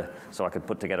 and so I could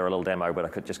put together a little demo, but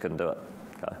I just couldn't do it.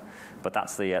 Okay. But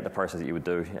that's the process that you would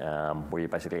do, where you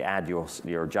basically add your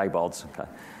JBODs, okay,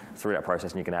 through that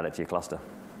process, and you can add it to your cluster.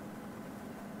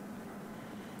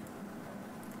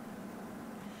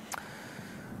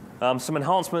 Some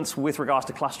enhancements with regards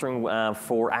to clustering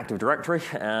for Active Directory.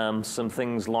 Some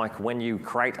things like when you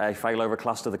create a failover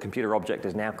cluster, the computer object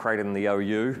is now created in the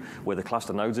OU where the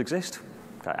cluster nodes exist.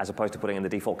 Okay, as opposed to putting in the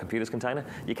default computers container.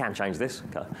 You can change this.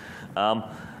 Okay.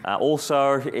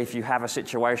 Also, if you have a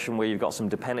situation where you've got some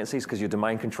dependencies because your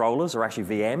domain controllers are actually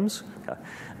VMs, okay,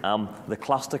 the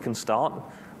cluster can start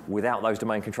without those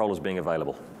domain controllers being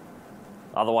available.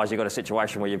 Otherwise, you've got a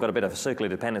situation where you've got a bit of a circular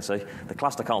dependency. The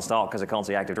cluster can't start because it can't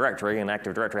see Active Directory, and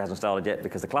Active Directory hasn't started yet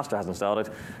because the cluster hasn't started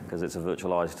because it's a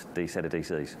virtualized set of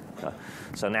DCs. Okay.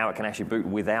 So now it can actually boot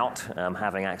without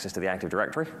having access to the Active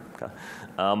Directory. Okay.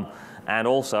 And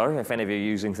also, if any of you are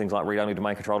using things like read-only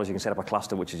domain controllers, you can set up a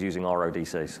cluster which is using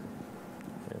RODCs.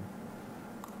 Yeah.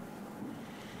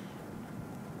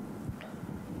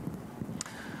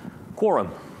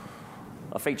 Quorum.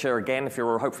 a feature, again, if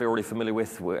you're hopefully already familiar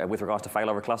with regards to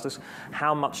failover clusters.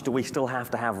 How much do we still have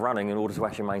to have running in order to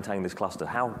actually maintain this cluster?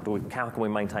 How can we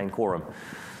maintain quorum?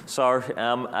 So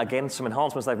again, some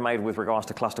enhancements they've made with regards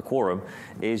to cluster quorum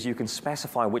is you can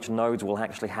specify which nodes will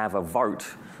actually have a vote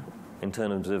in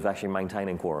terms of actually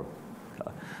maintaining quorum.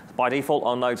 By default,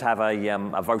 all nodes have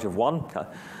a vote of 1.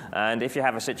 And if you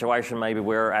have a situation maybe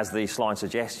where, as the slide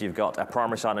suggests, you've got a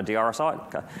primary site and a DR site,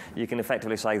 you can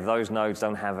effectively say those nodes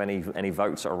don't have any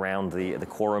votes around the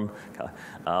quorum.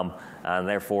 And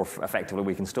therefore, effectively,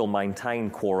 we can still maintain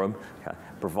quorum,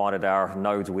 provided our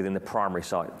nodes within the primary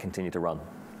site continue to run.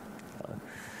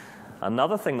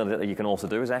 Another thing that you can also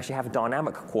do is actually have a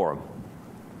dynamic quorum.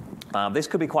 This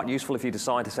could be quite useful if you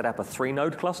decide to set up a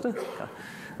 3-node cluster.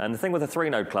 And the thing with a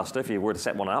 3-node cluster, if you were to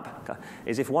set one up,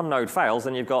 is if one node fails,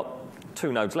 then you've got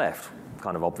 2 nodes left.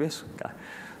 Kind of obvious.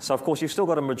 So of course, you've still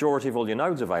got a majority of all your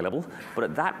nodes available, but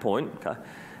at that point,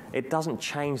 it doesn't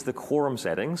change the quorum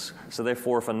settings. So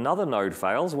therefore, if another node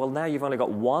fails, well, now you've only got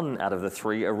 1 out of the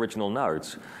 3 original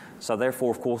nodes. So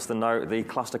therefore, of course, the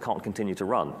cluster can't continue to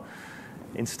run.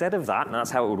 Instead of that, and that's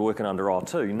how it would work in under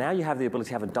R2, now you have the ability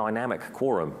to have a dynamic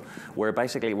quorum, where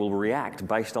basically it will react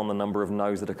based on the number of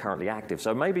nodes that are currently active.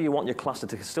 So maybe you want your cluster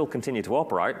to still continue to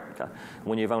operate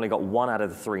when you've only got 1 out of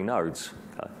the 3 nodes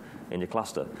in your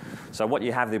cluster. So what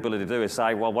you have the ability to do is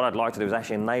say, well, what I'd like to do is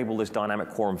actually enable this dynamic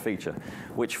quorum feature,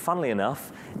 which, funnily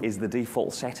enough, is the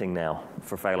default setting now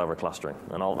for failover clustering.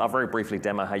 And I'll very briefly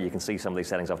demo how you can see some of these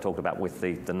settings I've talked about with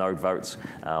the node votes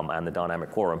and the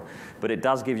dynamic quorum. But it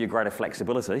does give you greater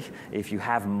flexibility if you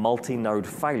have multi-node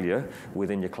failure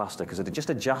within your cluster, because it just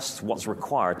adjusts what's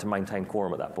required to maintain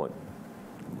quorum at that point.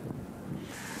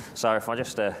 So if I'll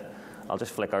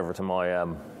just flick over to my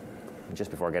just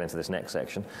before I get into this next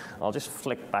section, I'll just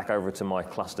flick back over to my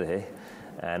cluster here.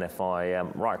 And if I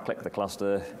right-click the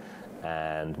cluster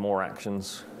and more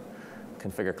actions,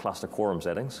 configure cluster quorum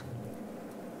settings.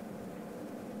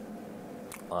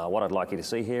 What I'd like you to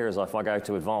see here is if I go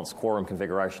to advanced quorum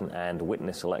configuration and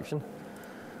witness selection.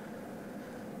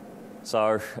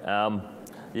 So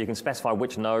you can specify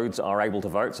which nodes are able to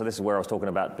vote. So this is where I was talking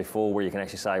about before, where you can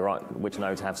actually say, right, which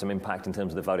nodes have some impact in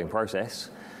terms of the voting process.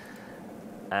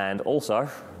 And also,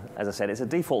 as I said, it's a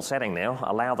default setting now.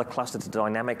 Allow the cluster to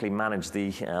dynamically manage the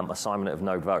assignment of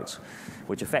node votes,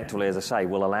 which effectively, as I say,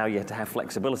 will allow you to have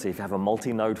flexibility. If you have a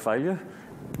multi-node failure,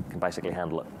 you can basically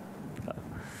handle it.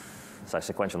 So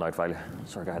sequential node failure.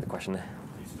 Sorry, go ahead, the question there.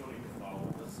 You still need to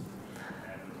follow this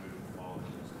and remove the follow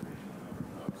justification on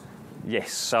number of nodes.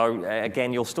 Yes, so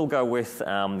again, you'll still go with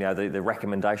the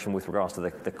recommendation with regards to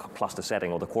the cluster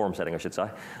setting, or the quorum setting, I should say.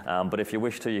 But if you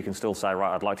wish to, you can still say,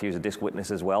 right, I'd like to use a disk witness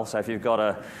as well. So if you've got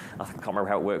I can't remember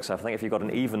how it works, so I think if you've got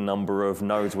an even number of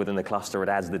nodes within the cluster, it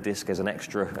adds the disk as an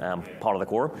extra part of the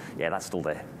quorum. Yeah, that's still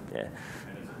there, yeah.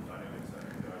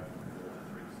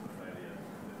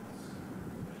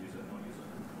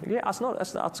 Yeah, that's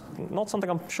not something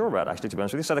I'm sure about, actually, to be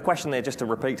honest with you. So the question there, just to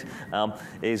repeat,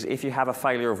 is if you have a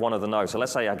failure of one of the nodes. So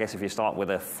let's say, I guess, if you start with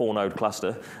a 4-node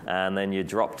cluster and then you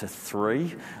drop to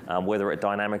 3, whether it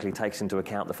dynamically takes into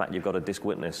account the fact you've got a disk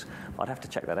witness. I'd have to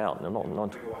check that out. I'm not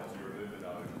Otherwise, you remove a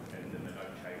node and then the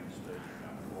node changes the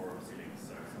quorum settings,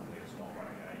 so suddenly it's not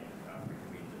running a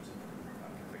recommended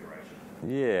configuration.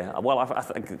 Yeah, well,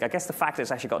 I guess the fact that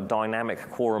it's actually got dynamic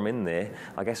quorum in there,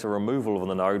 I guess a removal of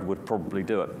the node would probably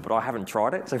do it. But I haven't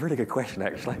tried it. It's a really good question,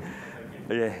 actually.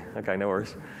 Yeah, okay, no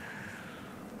worries.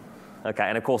 Okay,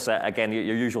 and of course, again, your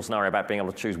usual scenario about being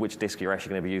able to choose which disk you're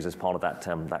actually going to be used as part of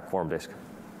that quorum disk.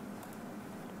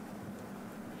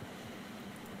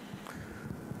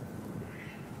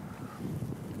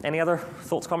 Any other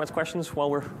thoughts, comments, questions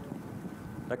while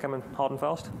they're coming hard and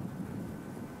fast?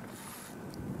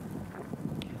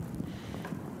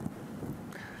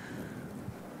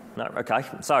 No, okay.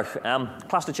 So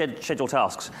cluster schedule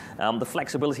tasks. The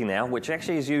flexibility now, which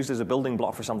actually is used as a building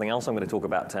block for something else I'm going to talk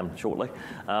about shortly.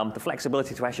 The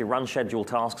flexibility to actually run schedule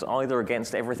tasks either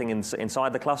against everything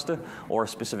inside the cluster or a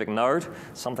specific node,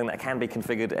 something that can be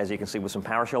configured, as you can see, with some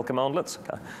PowerShell commandlets.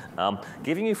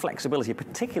 Giving you flexibility,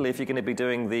 particularly if you're going to be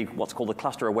doing what's called the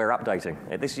cluster-aware updating.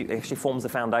 This actually forms the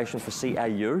foundation for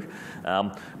CAU,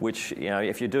 which,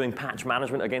 if you're doing patch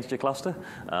management against your cluster,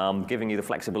 giving you the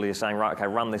flexibility of saying, right, okay,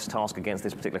 run this task against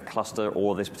this particular cluster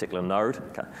or this particular node.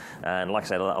 Okay. And like I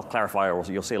said, I'll clarify, or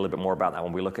you'll see a little bit more about that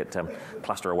when we look at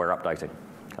cluster-aware updating.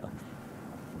 Okay.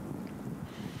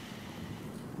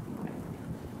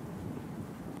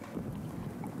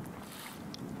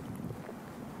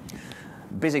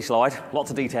 Busy slide, lots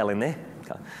of detail in there.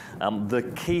 Okay. The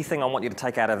key thing I want you to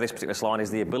take out of this particular slide is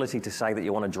the ability to say that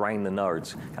you want to drain the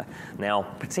nodes. Okay. Now,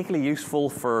 particularly useful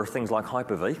for things like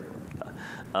Hyper-V.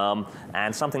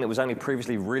 and something that was only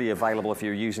previously really available if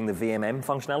you're using the VMM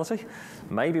functionality.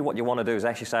 Maybe what you want to do is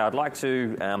actually say, I'd like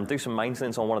to do some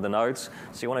maintenance on one of the nodes,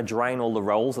 so you want to drain all the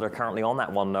roles that are currently on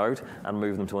that one node and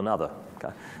move them to another.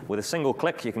 Okay. With a single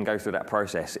click, you can go through that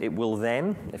process. It will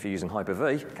then, if you're using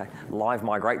Hyper-V, okay, live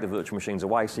migrate the virtual machines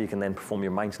away so you can then perform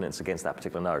your maintenance against that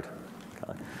particular node.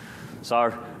 Okay.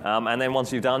 So, and then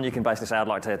once you've done, you can basically say, I'd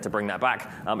like to bring that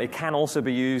back. It can also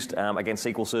be used against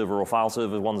SQL Server or file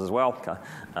server ones as well. Okay.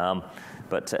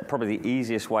 But probably the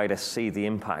easiest way to see the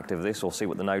impact of this or see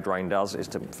what the node drain does is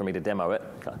for me to demo it.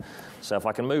 Okay. So if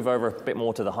I can move over a bit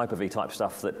more to the Hyper-V type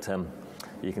stuff that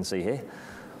you can see here.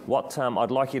 What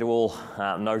I'd like you to all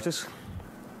notice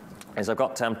is I've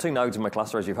got 2 nodes in my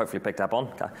cluster, as you've hopefully picked up on.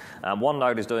 Okay. One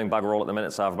node is doing bugger all at the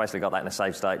minute, so I've basically got that in a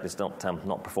safe state. It's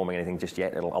not performing anything just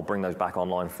yet. I'll bring those back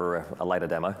online for a later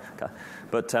demo. Okay.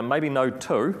 But maybe node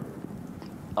 2,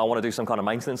 I want to do some kind of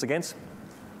maintenance against.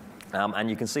 And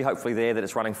you can see hopefully there that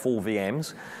it's running full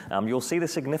VMs. You'll see the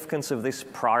significance of this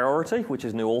priority, which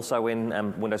is new also in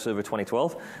Windows Server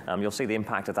 2012. You'll see the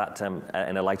impact of that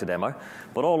in a later demo.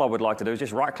 But all I would like to do is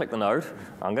just right-click the node.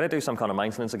 I'm going to do some kind of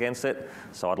maintenance against it.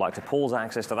 So I'd like to pause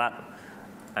access to that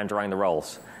and drain the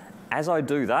roles. As I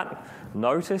do that,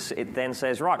 notice it then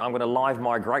says, right, I'm going to live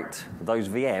migrate those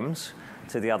VMs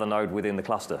to the other node within the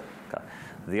cluster. Okay.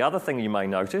 The other thing you may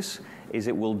notice is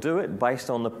it will do it based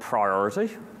on the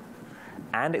priority,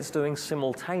 and it's doing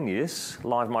simultaneous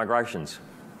live migrations.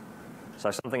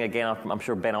 So something, again, I'm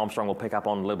sure Ben Armstrong will pick up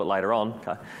on a little bit later on,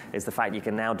 okay, is the fact you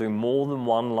can now do more than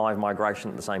one live migration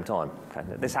at the same time. Okay.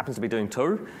 This happens to be doing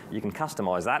 2. You can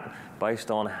customize that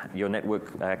based on your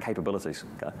network capabilities.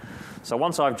 Okay. So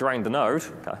once I've drained the node,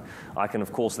 okay, I can,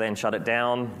 of course, then shut it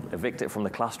down, evict it from the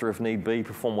cluster if need be,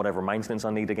 perform whatever maintenance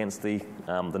I need against the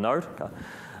node. Okay.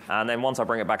 And then once I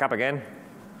bring it back up again,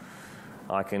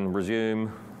 I can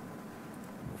resume,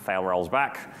 fail rolls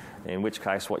back, in which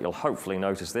case what you'll hopefully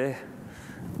notice there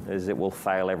is it will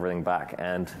fail everything back.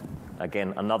 And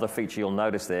again, another feature you'll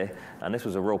notice there, and this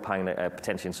was a real pain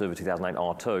potentially in Server 2008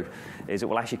 R2, is it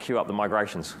will actually queue up the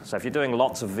migrations. So if you're doing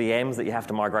lots of VMs that you have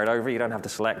to migrate over, you don't have to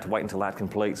select, wait until that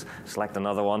completes, select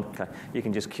another one. Okay. You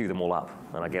can just queue them all up.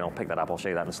 And again, I'll pick that up. I'll show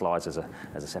you that in the slides as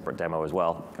a separate demo as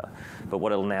well. Okay. But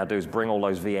what it'll now do is bring all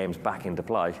those VMs back into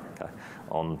play, okay,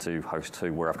 onto host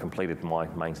 2 where I've completed my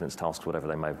maintenance tasks, whatever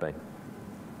they may have been.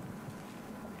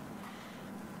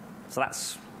 So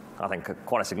that's, I think,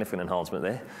 quite a significant enhancement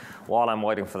there. While I'm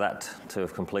waiting for that to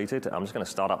have completed, I'm just going to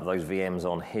start up those VMs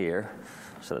on here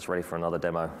so that's ready for another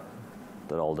demo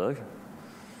that I'll do.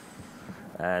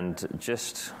 And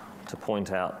just to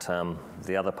point out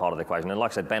the other part of the equation, and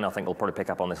like I said, Ben, I think will probably pick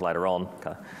up on this later on.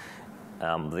 Okay.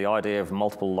 The idea of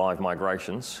multiple live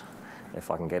migrations,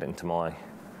 if I can get into my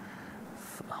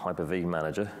Hyper-V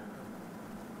manager,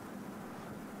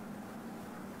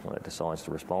 when it decides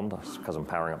to respond, because I'm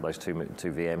powering up those two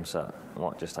VMs, so it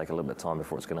might just take a little bit of time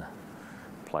before it's going to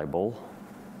play ball.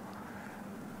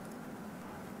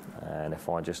 And if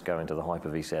I just go into the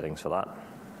Hyper-V settings for that,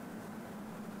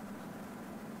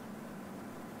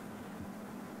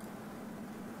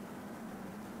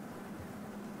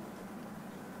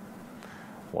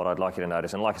 what I'd like you to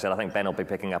notice, and like I said, I think Ben will be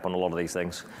picking up on a lot of these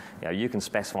things. You know, you can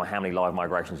specify how many live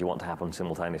migrations you want to happen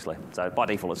simultaneously. So by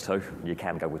default, it's 2. You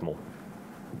can go with more.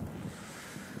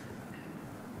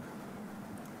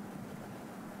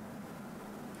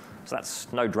 So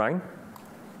that's node drain.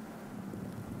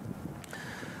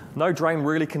 Node drain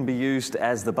really can be used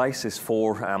as the basis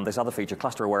for this other feature,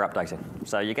 cluster aware updating.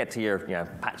 So you get to your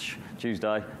patch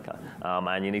Tuesday,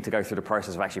 and you need to go through the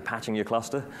process of actually patching your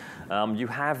cluster. You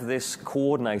have this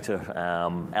coordinator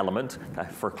element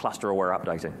for cluster aware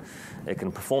updating. It can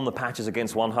perform the patches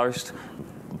against one host.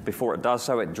 Before it does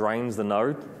so, it drains the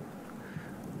node,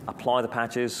 apply the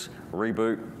patches,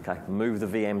 reboot, move the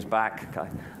VMs back,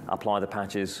 apply the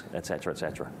patches, etc.,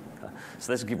 etc.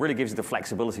 So this really gives you the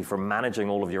flexibility for managing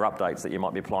all of your updates that you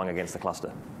might be applying against the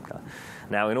cluster.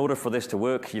 Now, in order for this to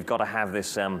work, you've got to have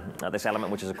this, this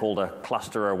element which is called a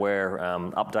cluster-aware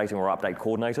updating or update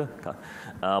coordinator.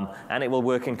 And it will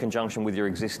work in conjunction with your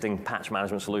existing patch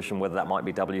management solution, whether that might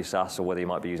be WSUS or whether you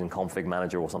might be using Config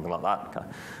Manager or something like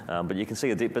that. But you can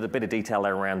see a bit of detail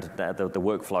there around the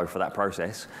workflow for that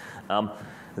process.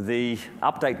 The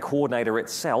update coordinator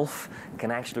itself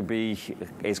can actually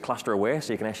is cluster aware,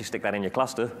 so you can actually stick that in your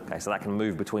cluster. So that can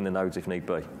move between the nodes if need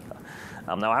be.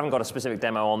 Now, I haven't got a specific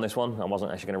demo on this one. I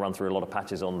wasn't actually going to run through a lot of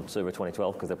patches on Server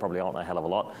 2012 because there probably aren't a hell of a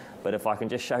lot. But if I can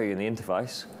just show you in the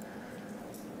interface,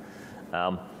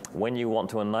 when you want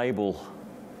to enable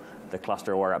the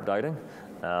cluster aware updating,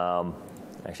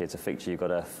 Actually, it's a feature you've got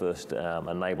to first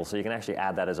enable. So you can actually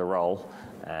add that as a role,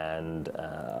 and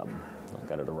I'll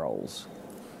go to the roles.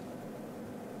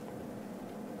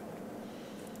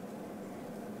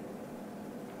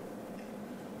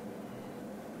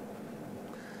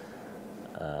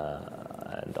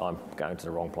 And I'm going to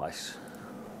the wrong place.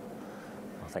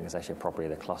 I think it's actually a property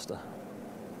of the cluster.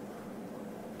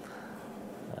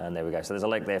 And there we go. So there's a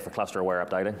link there for cluster-aware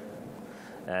updating.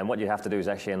 And what you have to do is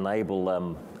actually enable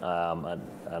an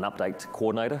update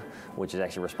coordinator, which is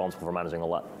actually responsible for managing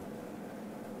all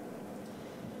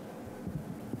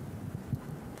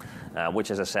that. Which,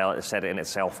 as I said, in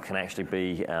itself can actually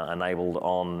be enabled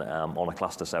on a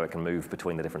cluster, so it can move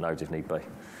between the different nodes if need be.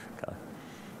 Okay.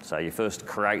 So you first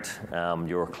create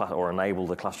or enable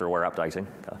the cluster-aware updating,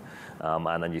 okay,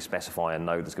 and then you specify a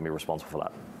node that's going to be responsible for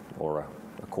that, or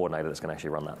a coordinator that's going to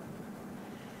actually run that.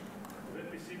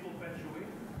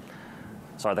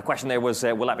 Sorry, the question there was,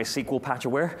 will that be SQL patch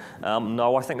aware?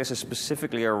 No, I think this is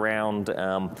specifically around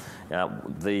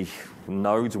the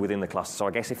nodes within the cluster. So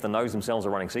I guess if the nodes themselves are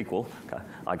running SQL, okay,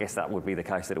 I guess that would be the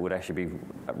case that it would actually be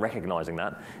recognizing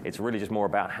that. It's really just more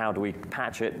about how do we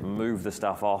patch it, move the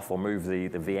stuff off, or move the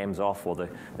VMs off, or the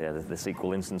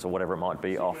SQL instance, or whatever it might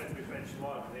be off.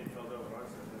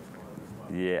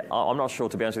 Yeah, I'm not sure,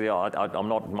 to be honest with you. I'm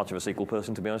not much of a SQL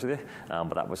person, to be honest with you,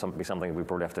 but that would be something we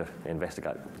probably have to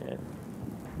investigate. Yeah.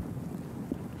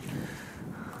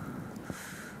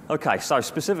 Okay, so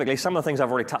specifically, some of the things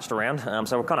I've already touched around.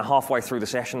 So we're kind of halfway through the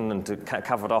session and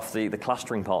covered off the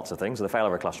clustering parts of things, the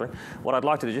failover clustering. What I'd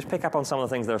like to do is just pick up on some of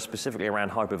the things that are specifically around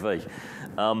Hyper-V.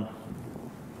 And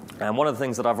one of the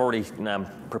things that I've already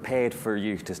prepared for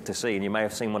you to see, and you may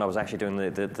have seen when I was actually doing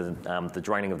the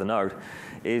draining of the node,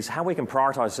 is how we can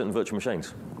prioritize certain virtual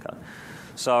machines. Okay.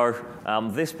 So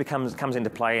this comes into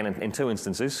play in two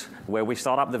instances, where we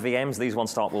start up the VMs. These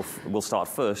ones will start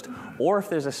first. Or if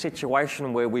there's a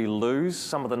situation where we lose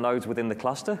some of the nodes within the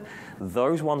cluster,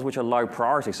 those ones which are low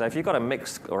priority. So if you've got a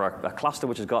mixed, or a cluster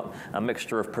which has got a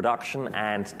mixture of production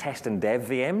and test and dev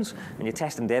VMs, and your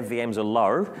test and dev VMs are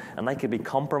low, and they could be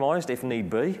compromised if need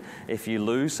be, if you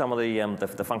lose some of the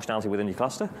functionality within your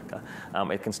cluster,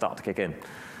 okay, it can start to kick in.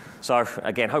 So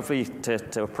again, hopefully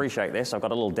to appreciate this, I've got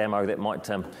a little demo that might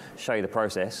show you the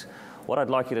process. What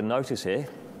I'd like you to notice here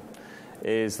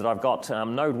is that I've got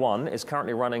node 1 is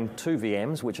currently running 2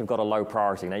 VMs which have got a low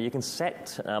priority. Now you can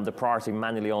set the priority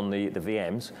manually on the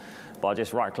VMs by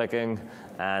just right-clicking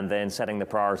and then setting the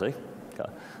priority.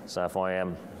 Okay. So if I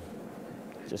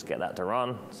just get that to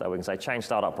run, so we can say change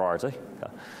startup priority.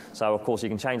 Okay. So of course you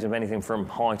can change them anything from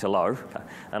high to low. Okay.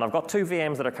 And I've got 2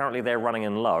 VMs that are currently there running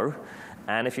in low.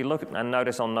 And if you look and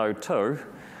notice on node 2,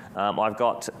 I've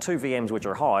got 2 VMs which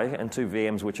are high and 2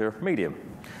 VMs which are medium.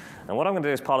 And what I'm going to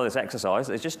do as part of this exercise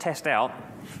is just test out,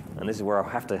 and this is where I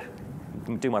have to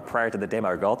do my prayer to the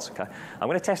demo gods. Okay? I'm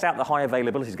going to test out the high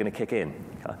availability is going to kick in.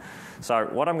 Okay? So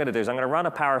what I'm going to do is I'm going to run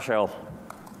a PowerShell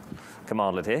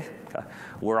commandlet here, okay,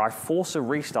 where I force a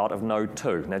restart of node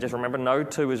 2. Now just remember, node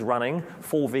 2 is running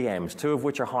 4 VMs, 2 of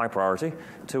which are high priority,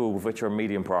 2 of which are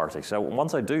medium priority. So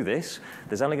once I do this,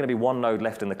 there's only going to be 1 node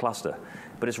left in the cluster,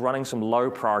 but it's running some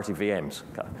low priority VMs.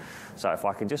 Okay. So if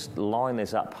I can just line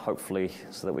this up, hopefully,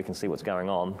 so that we can see what's going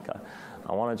on. Okay.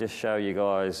 I want to just show you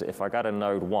guys, if I go to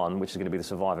node 1, which is going to be the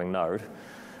surviving node,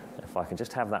 if I can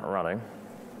just have that running.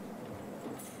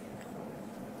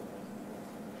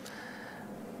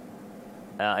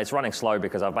 It's running slow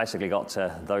because I've basically got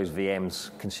those VMs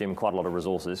consume quite a lot of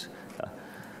resources.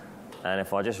 And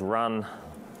if I just run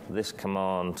this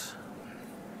command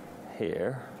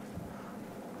here,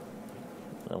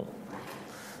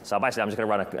 so basically I'm just going to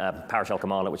run a PowerShell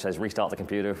commandlet which says restart the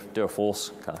computer, do a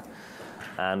force. Okay.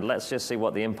 And let's just see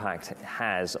what the impact it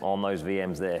has on those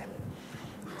VMs there.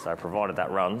 So provided that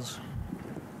runs.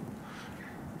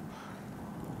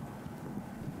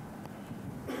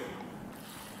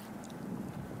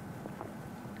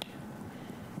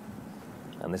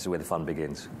 And this is where the fun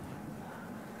begins.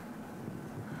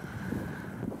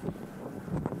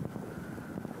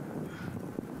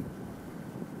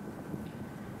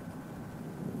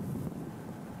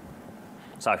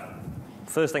 So,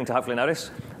 first thing to hopefully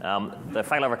notice, the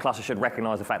failover cluster should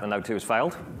recognize the fact that node 2 has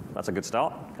failed. That's a good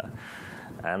start. Okay.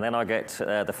 And then I get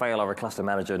the failover cluster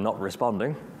manager not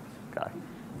responding. Okay.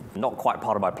 Not quite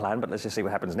part of my plan, but let's just see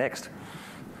what happens next.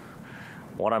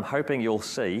 What I'm hoping you'll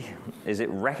see is it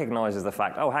recognizes the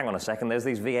fact, oh, hang on a second, there's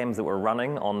these VMs that were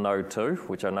running on node 2,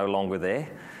 which are no longer there.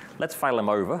 Let's fail them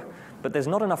over. But there's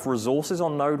not enough resources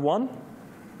on node 1.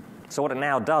 So what it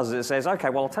now does is it says, okay,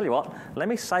 well, I'll tell you what, let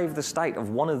me save the state of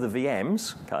one of the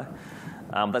VMs, okay,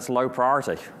 that's low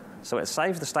priority. So it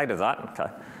saves the state of that,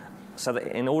 okay. so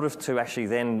that in order to actually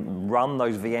then run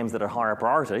those VMs that are higher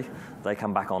priority, they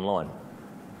come back online.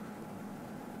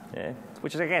 Yeah,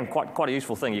 which is again quite a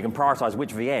useful thing. You can prioritize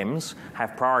which VMs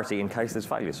have priority in case there's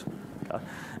failures. Okay?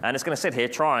 And it's going to sit here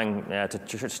trying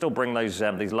to still bring those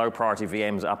these low priority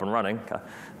VMs up and running, okay?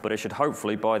 But it should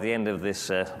hopefully by the end of this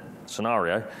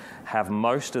scenario have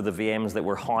most of the VMs that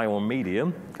were high or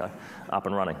medium, okay, up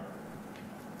and running.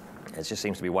 It just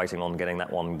seems to be waiting on getting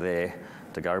that one there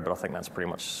to go, but I think that's pretty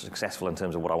much successful in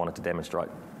terms of what I wanted to demonstrate.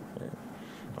 Yeah.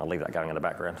 I'll leave that going in the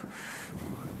background.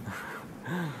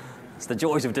 It's the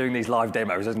joys of doing these live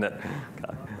demos, isn't it?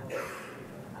 Okay.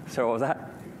 So what was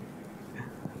that?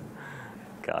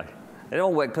 Okay. It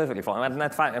all worked perfectly fine. And in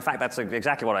fact, that's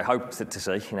exactly what I hoped to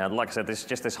see. You know, like I said,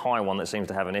 just this high one that seems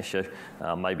to have an issue.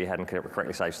 Maybe hadn't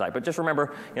correctly saved state. But just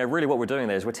remember, you know, really what we're doing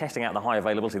there is we're testing out the high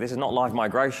availability. This is not live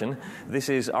migration. This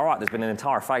is, all right, there's been an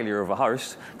entire failure of a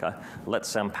host. Okay,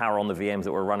 let's power on the VMs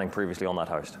that were running previously on that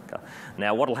host. Okay.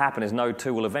 Now, what will happen is Node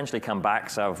 2 will eventually come back.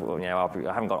 So, you know,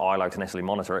 I haven't got ILO to necessarily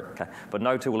monitor it. Okay, but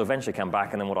Node 2 will eventually come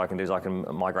back, and then what I can do is I can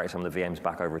migrate some of the VMs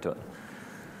back over to it.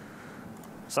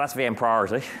 So that's VM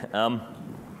priority.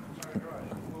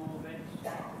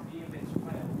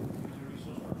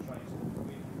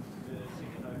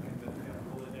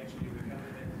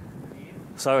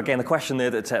 So again, the question there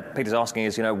that Peter's asking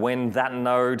is, you know, when that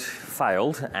node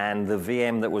failed and the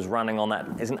VM that was running on that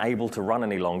isn't able to run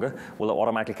any longer, will it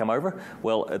automatically come over?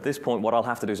 Well, at this point, what I'll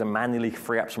have to do is manually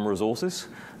free up some resources.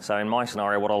 So in my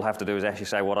scenario, what I'll have to do is actually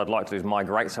say what I'd like to do is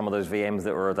migrate some of those VMs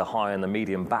that were the high and the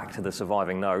medium back to the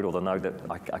surviving node or the node that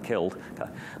I killed,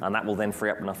 okay? And that will then free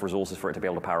up enough resources for it to be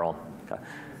able to power on. Okay?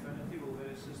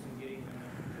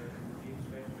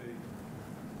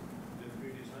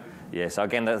 Yeah, so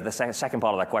again, the second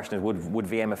part of that question is would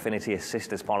VM Affinity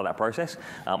assist as part of that process?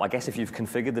 I guess if you've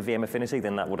configured the VM Affinity,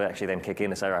 then that would actually then kick in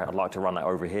and say, right, I'd like to run that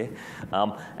over here.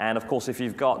 And of course, if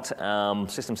you've got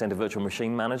System Center Virtual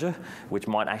Machine Manager, which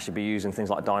might actually be using things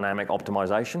like dynamic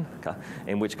optimization, okay,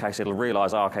 in which case it'll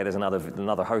realize, oh, okay, there's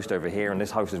another host over here, and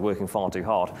this host is working far too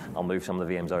hard. I'll move some of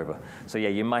the VMs over. So yeah,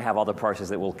 you may have other processes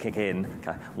that will kick in,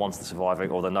 okay, once the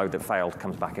surviving or the node that failed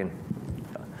comes back in.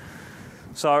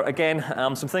 So again,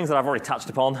 some things that I've already touched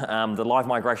upon, the live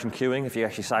migration queuing. If you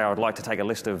actually say, I would like to take a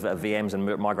list of VMs and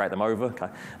migrate them over, okay.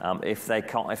 If it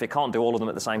can't do all of them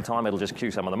at the same time, it'll just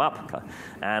queue some of them up. Okay.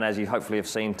 And as you hopefully have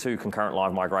seen, 2 concurrent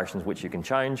live migrations, which you can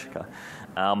change. Okay.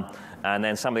 And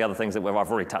then some of the other things that I've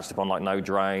already touched upon, like node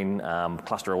drain,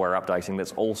 cluster-aware updating,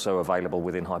 that's also available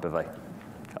within Hyper-V.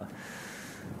 Okay.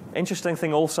 Interesting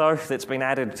thing also that's been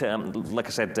added, like I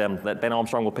said, that Ben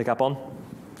Armstrong will pick up on,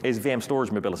 is VM storage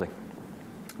mobility.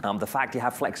 The fact you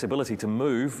have flexibility to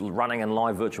move running and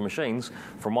live virtual machines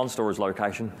from one storage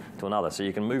location to another. So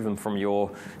you can move them from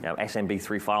your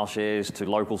SMB3 file shares to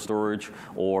local storage,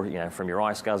 or from your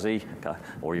iSCSI, okay,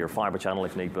 or your fiber channel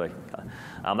if need be. Okay.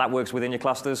 That works within your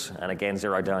clusters, and again,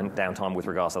 zero downtime with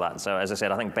regards to that. So as I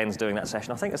said, I think Ben's doing that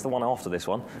session. I think it's the one after this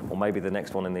one, or maybe the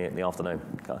next one in the afternoon.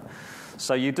 Okay.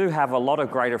 So you do have a lot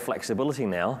of greater flexibility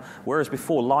now, whereas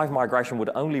before live migration would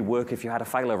only work if you had a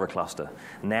failover cluster.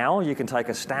 Now you can take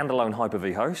a standalone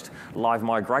Hyper-V host, live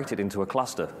migrate it into a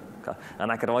cluster. Okay.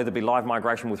 And that could either be live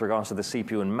migration with regards to the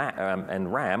CPU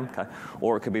and RAM, okay,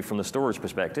 or it could be from the storage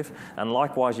perspective. And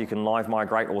likewise, you can live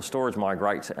migrate or storage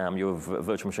migrate your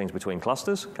virtual machines between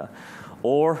clusters, okay,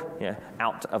 or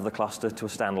out of the cluster to a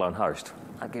standalone host.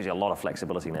 That gives you a lot of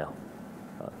flexibility now.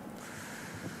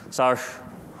 So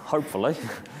hopefully,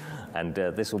 and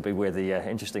this will be where the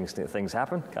interesting things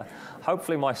happen, okay,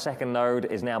 hopefully my second node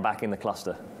is now back in the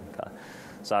cluster. Okay.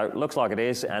 So it looks like it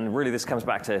is, and really this comes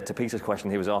back to Peter's question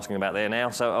he was asking about there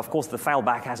now. So of course the fail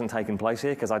back hasn't taken place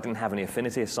here because I didn't have any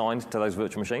affinity assigned to those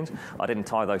virtual machines. I didn't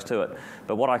tie those to it.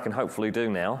 But what I can hopefully do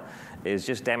now is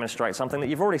just demonstrate something that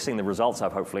you've already seen the results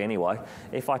of hopefully anyway.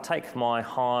 If I take my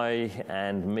high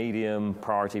and medium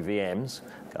priority VMs,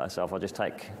 okay, so if I just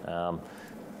take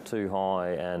 2 high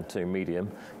and 2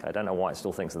 medium, okay, I don't know why it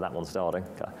still thinks that one's starting.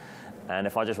 Okay. And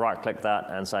if I just right-click that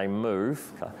and say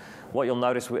move, okay, what you'll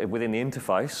notice within the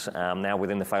interface, now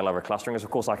within the failover clustering, is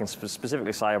of course I can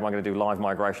specifically say, am I going to do live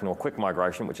migration or quick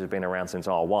migration, which has been around since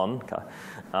R1.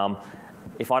 Okay.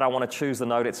 If I don't want to choose the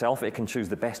node itself, it can choose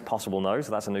the best possible node,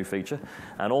 so that's a new feature.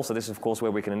 And also this is, of course,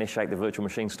 where we can initiate the virtual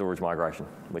machine storage migration,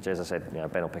 which, as I said,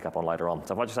 Ben will pick up on later on.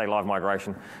 So if I just say live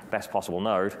migration, best possible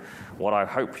node, what I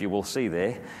hope you will see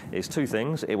there is 2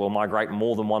 things. It will migrate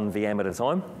more than 1 VM at a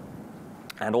time,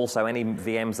 and also any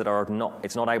VMs that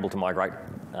it's not able to migrate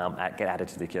get added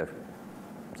to the queue.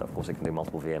 So of course it can do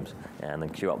multiple VMs, and then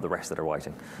queue up the rest that are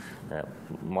waiting.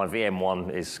 My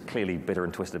VM1 is clearly bitter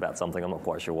and twisted about something. I'm not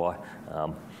quite sure why.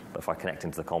 But if I connect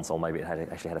into the console, maybe it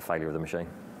actually had a failure of the machine.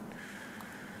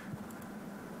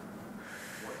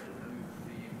 What did move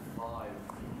VM5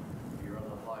 to your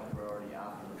other high priority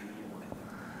after the medium one?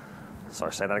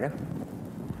 Sorry, say that again?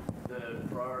 The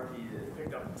priority that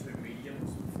picked up 2 mediums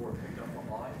before it picked up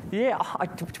a high? Yeah,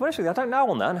 to be honest with you, I don't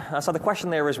know on that. So the question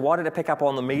there is, why did it pick up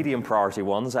on the medium priority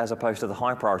ones as opposed to the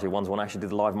high priority ones when I actually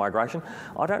did the live migration?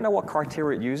 I don't know what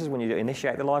criteria it uses when you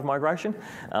initiate the live migration.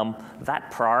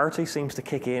 That priority seems to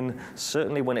kick in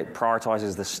certainly when it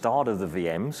prioritizes the start of the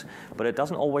VMs, but it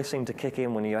doesn't always seem to kick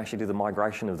in when you actually do the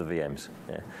migration of the VMs.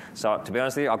 Yeah. So to be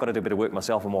honest with you, I've got to do a bit of work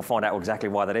myself and we'll find out exactly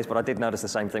why that is, but I did notice the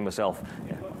same thing myself.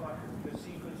 Yeah. It looked like the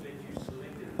sequence that you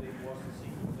selected was the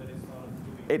sequence that it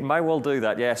started doing. It may well do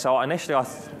that, yeah. So initially I...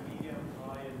 Medium,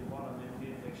 high, and bottom, and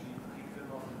did actually pick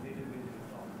them up and did it with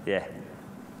the top. Yeah.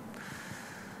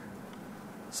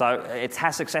 So it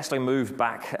has successfully moved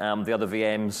back the other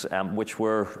VMs, which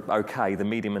were okay, the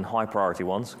medium and high priority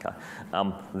ones.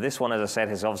 Okay. This one, as I said,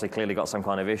 has obviously clearly got some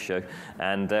kind of issue.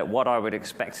 And what I would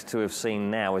expect to have seen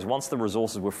now is once the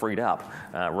resources were freed up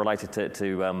related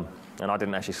to and I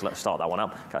didn't actually start that one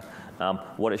up. Okay.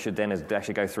 What it should then is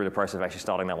actually go through the process of actually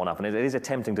starting that one up. And it is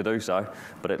attempting to do so,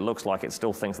 but it looks like it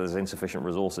still thinks there's insufficient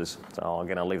resources. So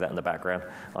again, I'll leave that in the background.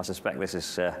 I suspect this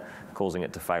is causing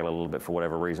it to fail a little bit for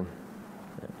whatever reason.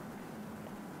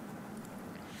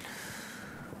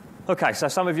 Okay, so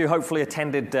some of you hopefully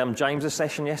attended James's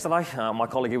session yesterday. My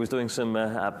colleague, he was doing some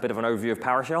a bit of an overview of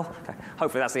PowerShell. Okay.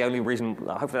 Hopefully that's the only reason.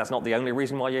 Hopefully that's not the only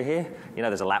reason why you're here. You know,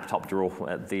 there's a laptop drawer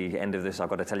at the end of this. I've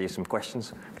got to tell you some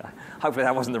questions. Okay. Hopefully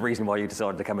that wasn't the reason why you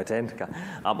decided to come attend. Okay.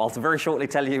 I'll very shortly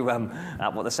tell you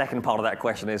what the second part of that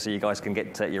question is, so you guys can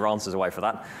get your answers away for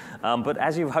that. But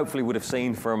as you hopefully would have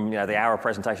seen from the hour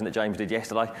presentation that James did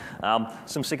yesterday,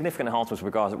 some significant enhancements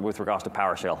with regards to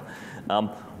PowerShell.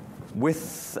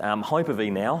 With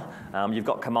Hyper-V now, you've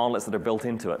got commandlets that are built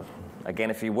into it.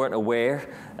 Again, if you weren't aware,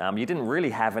 you didn't really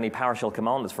have any PowerShell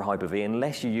commandlets for Hyper-V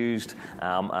unless you used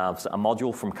a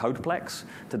module from Codeplex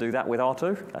to do that with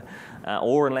R2,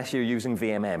 or unless you're using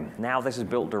VMM. Now this is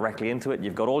built directly into it.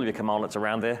 You've got all of your commandlets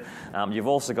around there. You've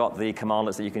also got the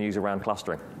commandlets that you can use around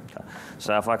clustering.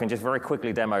 So if I can just very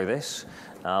quickly demo this.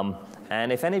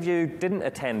 And if any of you didn't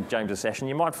attend James's session,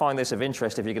 you might find this of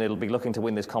interest if you're going to be looking to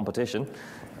win this competition,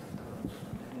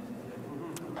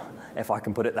 if I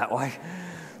can put it that way.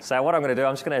 So what I'm going to do,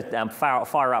 I'm just going to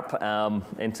fire up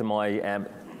into my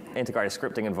integrated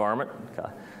scripting environment. Okay.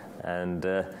 And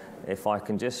if I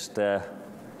can just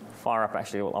fire up,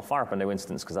 actually, I'll fire up a new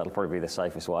instance because that'll probably be the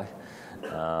safest way.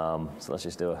 So let's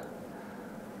just do a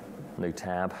new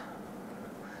tab.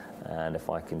 And if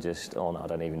I can just, oh no, I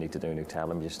don't even need to do a new tab.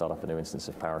 Let me just start up a new instance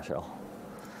of PowerShell.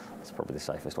 That's probably the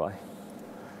safest way.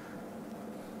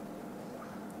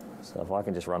 So if I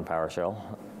can just run PowerShell,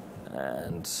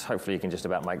 and hopefully you can just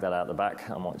about make that out the back.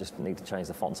 I might just need to change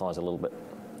the font size a little bit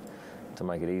to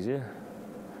make it easier.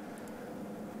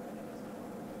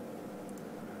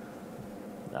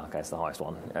 Okay, it's the highest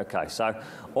one. Okay, so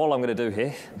all I'm going to do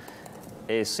here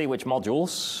is see which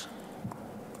modules.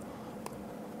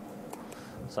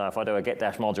 So if I do a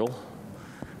get-module,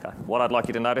 okay, what I'd like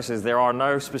you to notice is there are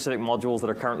no specific modules that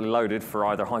are currently loaded for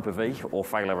either Hyper-V or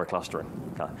failover clustering.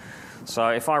 Okay. So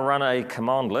if I run a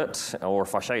commandlet, or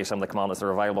if I show you some of the commandlets that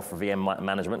are available for VM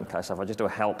management, okay, so if I just do a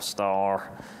help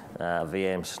star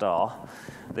VM star,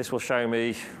 this will show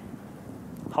me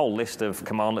a whole list of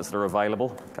commandlets that are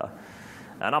available. Okay.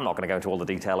 And I'm not going to go into all the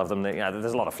detail of them.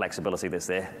 There's a lot of flexibility that's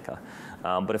there. Okay.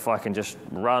 But if I can just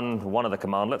run one of the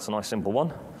commandlets, a nice simple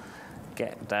one,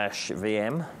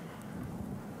 get-vm,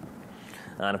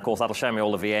 and of course that'll show me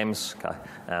all the VMs, okay,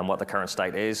 and what the current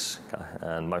state is, okay,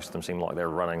 and most of them seem like they're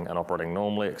running and operating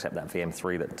normally, except that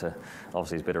VM3 that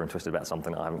obviously is bitter and twisted about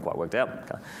something that I haven't quite worked out.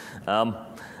 Okay.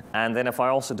 And then if I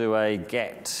also do a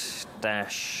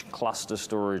get-cluster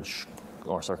storage,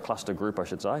 or sorry, cluster group I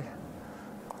should say,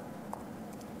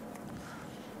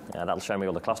 that'll show me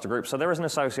all the cluster groups. So there is an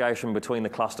association between the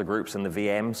cluster groups and the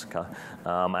VMs, okay,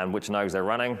 and which nodes they're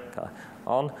running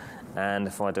on. And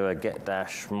if I do a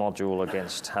get-module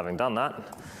against having done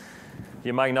that,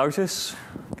 you may notice,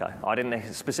 okay, I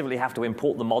didn't specifically have to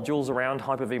import the modules around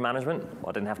Hyper-V management.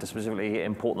 I didn't have to specifically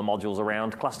import the modules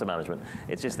around cluster management.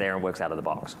 It's just there and works out of the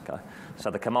box. Okay?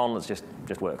 So the commandlets just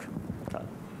work. Okay?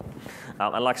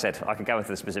 And like I said, I could go into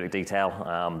the specific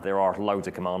detail. There are loads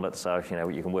of commandlets, so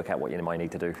you can work out what you might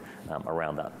need to do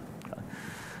around that. Okay.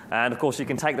 And of course, you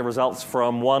can take the results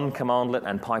from one commandlet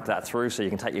and pipe that through. So you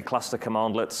can take your cluster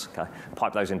commandlets, okay,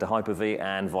 pipe those into Hyper-V,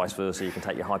 and vice versa. You can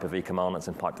take your Hyper-V commandlets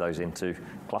and pipe those into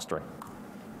clustering.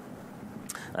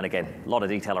 And again, a lot of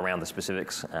detail around the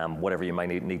specifics, whatever you may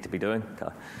need to be doing.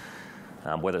 Okay.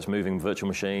 Whether it's moving virtual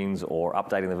machines or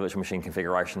updating the virtual machine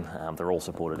configuration, they're all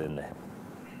supported in there.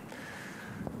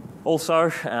 Also,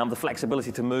 the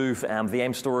flexibility to move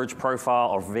VM storage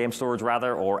profile, or VM storage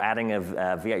rather, or adding a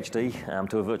VHD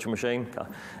to a virtual machine.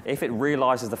 If it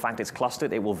realizes the fact it's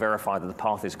clustered, it will verify that the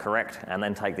path is correct and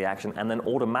then take the action and then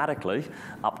automatically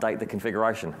update the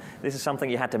configuration. This is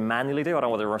something you had to manually do. I don't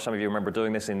know whether some of you remember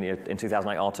doing this in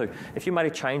 2008 R2. If you made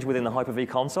a change within the Hyper-V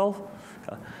console,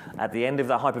 at the end of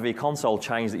the Hyper-V console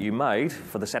change that you made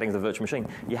for the settings of the virtual machine,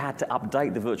 you had to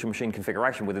update the virtual machine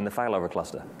configuration within the failover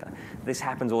cluster. This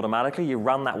happens automatically. You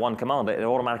run that one command, it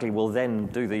automatically will then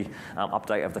do the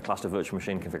update of the cluster virtual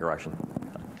machine configuration.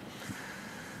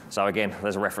 So again,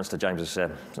 there's a reference to James's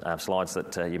slides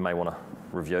that you may want to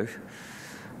review.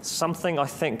 Something I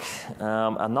think,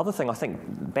 another thing I think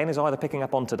Ben is either picking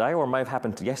up on today or it may have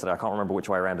happened yesterday, I can't remember which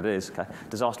way around it is, okay.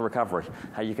 Disaster recovery,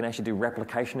 how you can actually do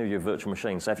replication of your virtual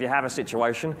machine. So if you have a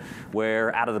situation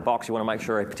where out of the box you want to make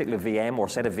sure a particular VM or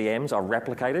set of VMs are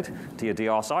replicated to your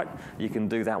DR site, you can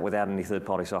do that without any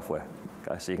third-party software.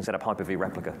 Okay. So you can set up Hyper-V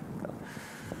replica.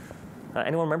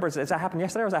 Anyone remember, has that happened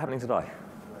yesterday or is that happening today?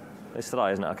 It's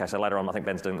today, isn't it? Okay, so later on I think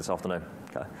Ben's doing it this afternoon.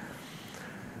 Okay.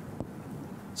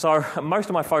 So most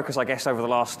of my focus, I guess, over the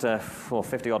last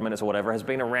 50-odd minutes or whatever, has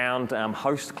been around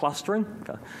host clustering,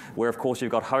 okay, where, of course,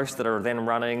 you've got hosts that are then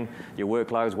running your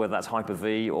workloads, whether that's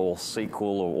Hyper-V or SQL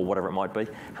or whatever it might be.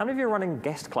 How many of you are running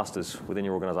guest clusters within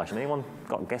your organization? Anyone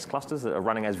got guest clusters that are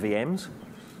running as VMs?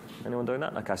 Anyone doing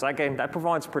that? Okay, so again, that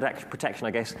provides protection,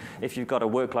 I guess, if you've got a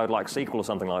workload like SQL or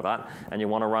something like that, and you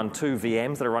want to run two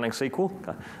VMs that are running SQL,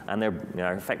 okay, and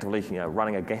they're effectively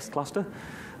running a guest cluster.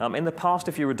 In the past,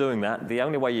 if you were doing that, the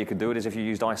only way you could do it is if you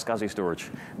used iSCSI storage.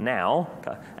 Now,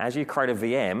 okay, as you create a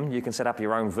VM, you can set up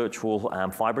your own virtual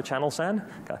fiber channel SAN,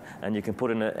 okay, and you can put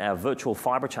in a virtual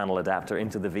fiber channel adapter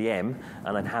into the VM,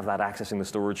 and then have that accessing the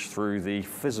storage through the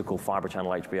physical fiber channel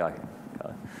HBA.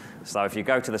 Okay. So if you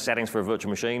go to the settings for a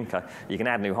virtual machine, okay, you can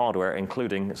add new hardware,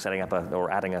 including setting up or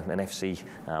adding an FC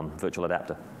virtual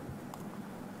adapter.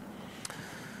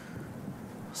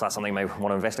 So that's something you may want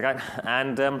to investigate.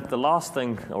 And the last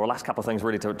thing, or last couple of things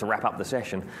really to wrap up the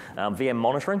session, VM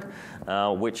monitoring,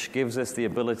 which gives us the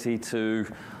ability to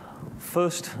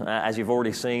first, as you've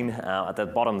already seen at the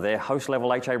bottom there, host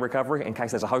level HA recovery. In case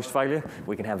there's a host failure,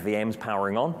 we can have VMs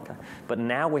powering on. Okay. But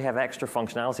now we have extra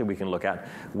functionality we can look at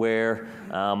where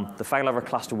the failover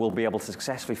cluster will be able to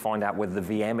successfully find out whether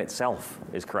the VM itself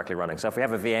is correctly running. So if we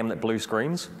have a VM that blue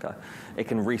screens, okay, it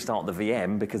can restart the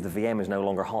VM because the VM is no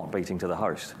longer heartbeating to the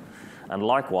host. And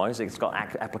likewise, it's got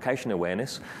application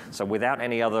awareness. So without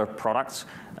any other products,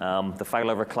 the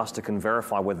failover cluster can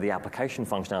verify whether the application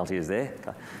functionality is there.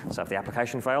 Okay. So if the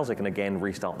application fails, it can again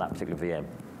restart that particular VM.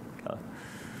 Okay.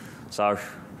 So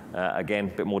again,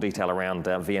 a bit more detail around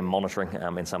VM monitoring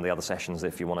in some of the other sessions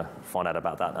if you want to find out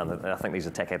about that. And I think these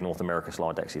are TechEd North America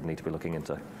slide decks you'd need to be looking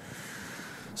into.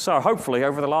 So hopefully,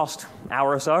 over the last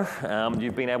hour or so,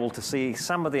 you've been able to see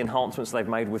some of the enhancements they've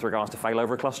made with regards to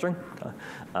failover clustering,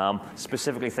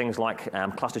 specifically things like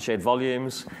cluster shared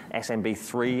volumes,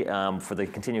 SMB3 for the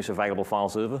continuous available file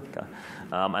server,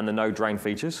 and the no drain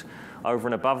features. Over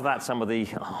and above that, some of the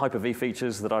Hyper-V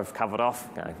features that I've covered off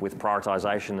with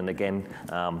prioritization and, again,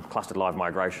 clustered live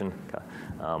migration,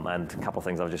 and a couple of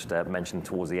things I've just mentioned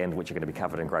towards the end, which are going to be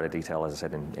covered in greater detail, as I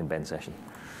said, in Ben's session.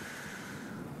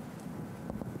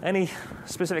 Any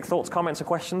specific thoughts, comments, or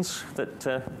questions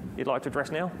that you'd like to address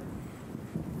now?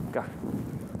 Go.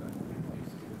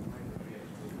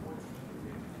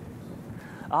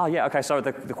 Yeah, okay, so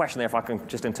the question there, if I can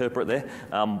just interpret there,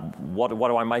 what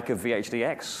do I make of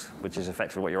VHDX, which is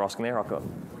effectively what you're asking there? I've got.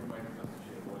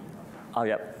 Oh,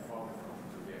 yeah.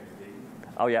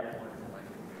 Oh, yeah.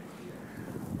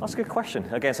 That's a good question.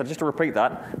 Again, so just to repeat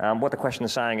that, what the question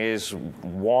is saying is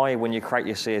why, when you create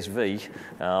your CSV,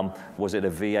 was it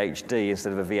a VHD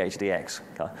instead of a VHDX?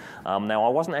 Okay. Now, I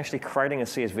wasn't actually creating a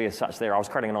CSV as such there. I was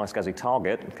creating an iSCSI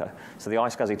target. Okay. So the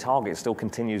iSCSI target still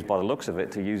continues, by the looks of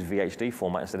it, to use VHD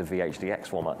format instead of VHDX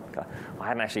format. Okay. I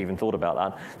hadn't actually even thought about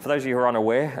that. For those of you who are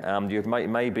unaware, you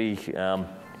may be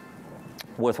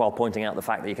worthwhile pointing out the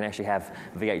fact that you can actually have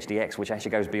VHDX, which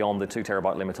actually goes beyond the 2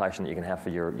 terabyte limitation that you can have for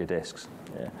your disks.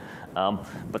 Yeah.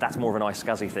 But that's more of an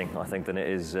iSCSI thing, I think, than it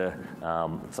is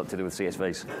something to do with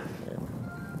CSVs. Yeah.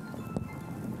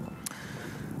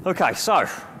 Okay, so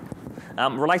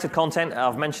Related content,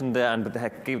 I've mentioned and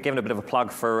given a bit of a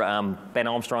plug for Ben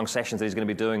Armstrong's sessions that he's going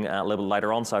to be doing a little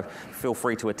later on, so feel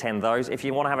free to attend those. If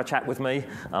you want to have a chat with me,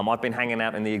 I've been hanging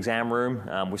out in the exam room.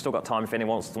 We've still got time if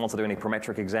anyone wants to do any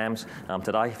prometric exams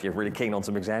today, if you're really keen on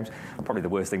some exams. Probably the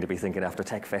worst thing to be thinking after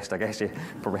TechFest, I guess. You're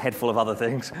probably a head full of other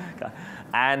things. Okay.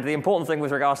 And the important thing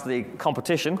with regards to the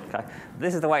competition, okay,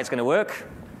 this is the way it's going to work.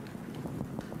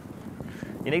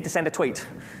 You need to send a tweet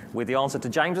with the answer to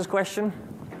James's question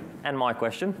and my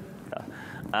question.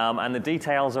 And the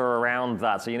details are around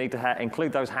that. So you need to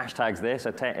include those hashtags there,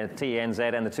 so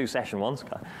TENZ and the 2 session ones.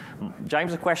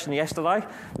 James's question yesterday,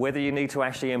 whether you need to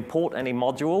actually import any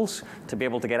modules to be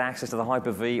able to get access to the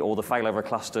Hyper-V or the failover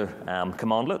cluster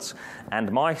commandlets. And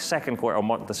the second part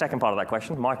of that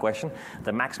question, my question,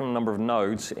 the maximum number of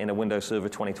nodes in a Windows Server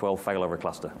 2012 failover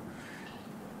cluster.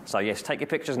 So yes, take your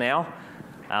pictures now.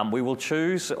 We will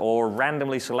choose or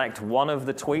randomly select one of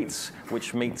the tweets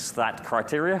which meets that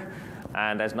criteria.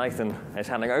 And as Nathan is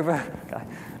handing over, okay,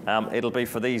 it'll be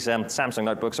for these Samsung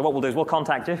notebooks. So what we'll do is we'll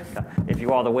contact you if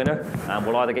you are the winner.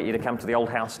 We'll either get you to come to the old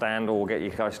house stand or get you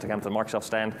guys to come to the Microsoft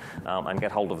stand and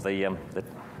get hold of the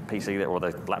PC or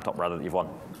the laptop rather that you've won.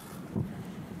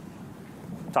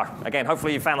 So again,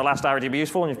 hopefully you found the last hour to be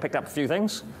useful and you've picked up a few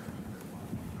things.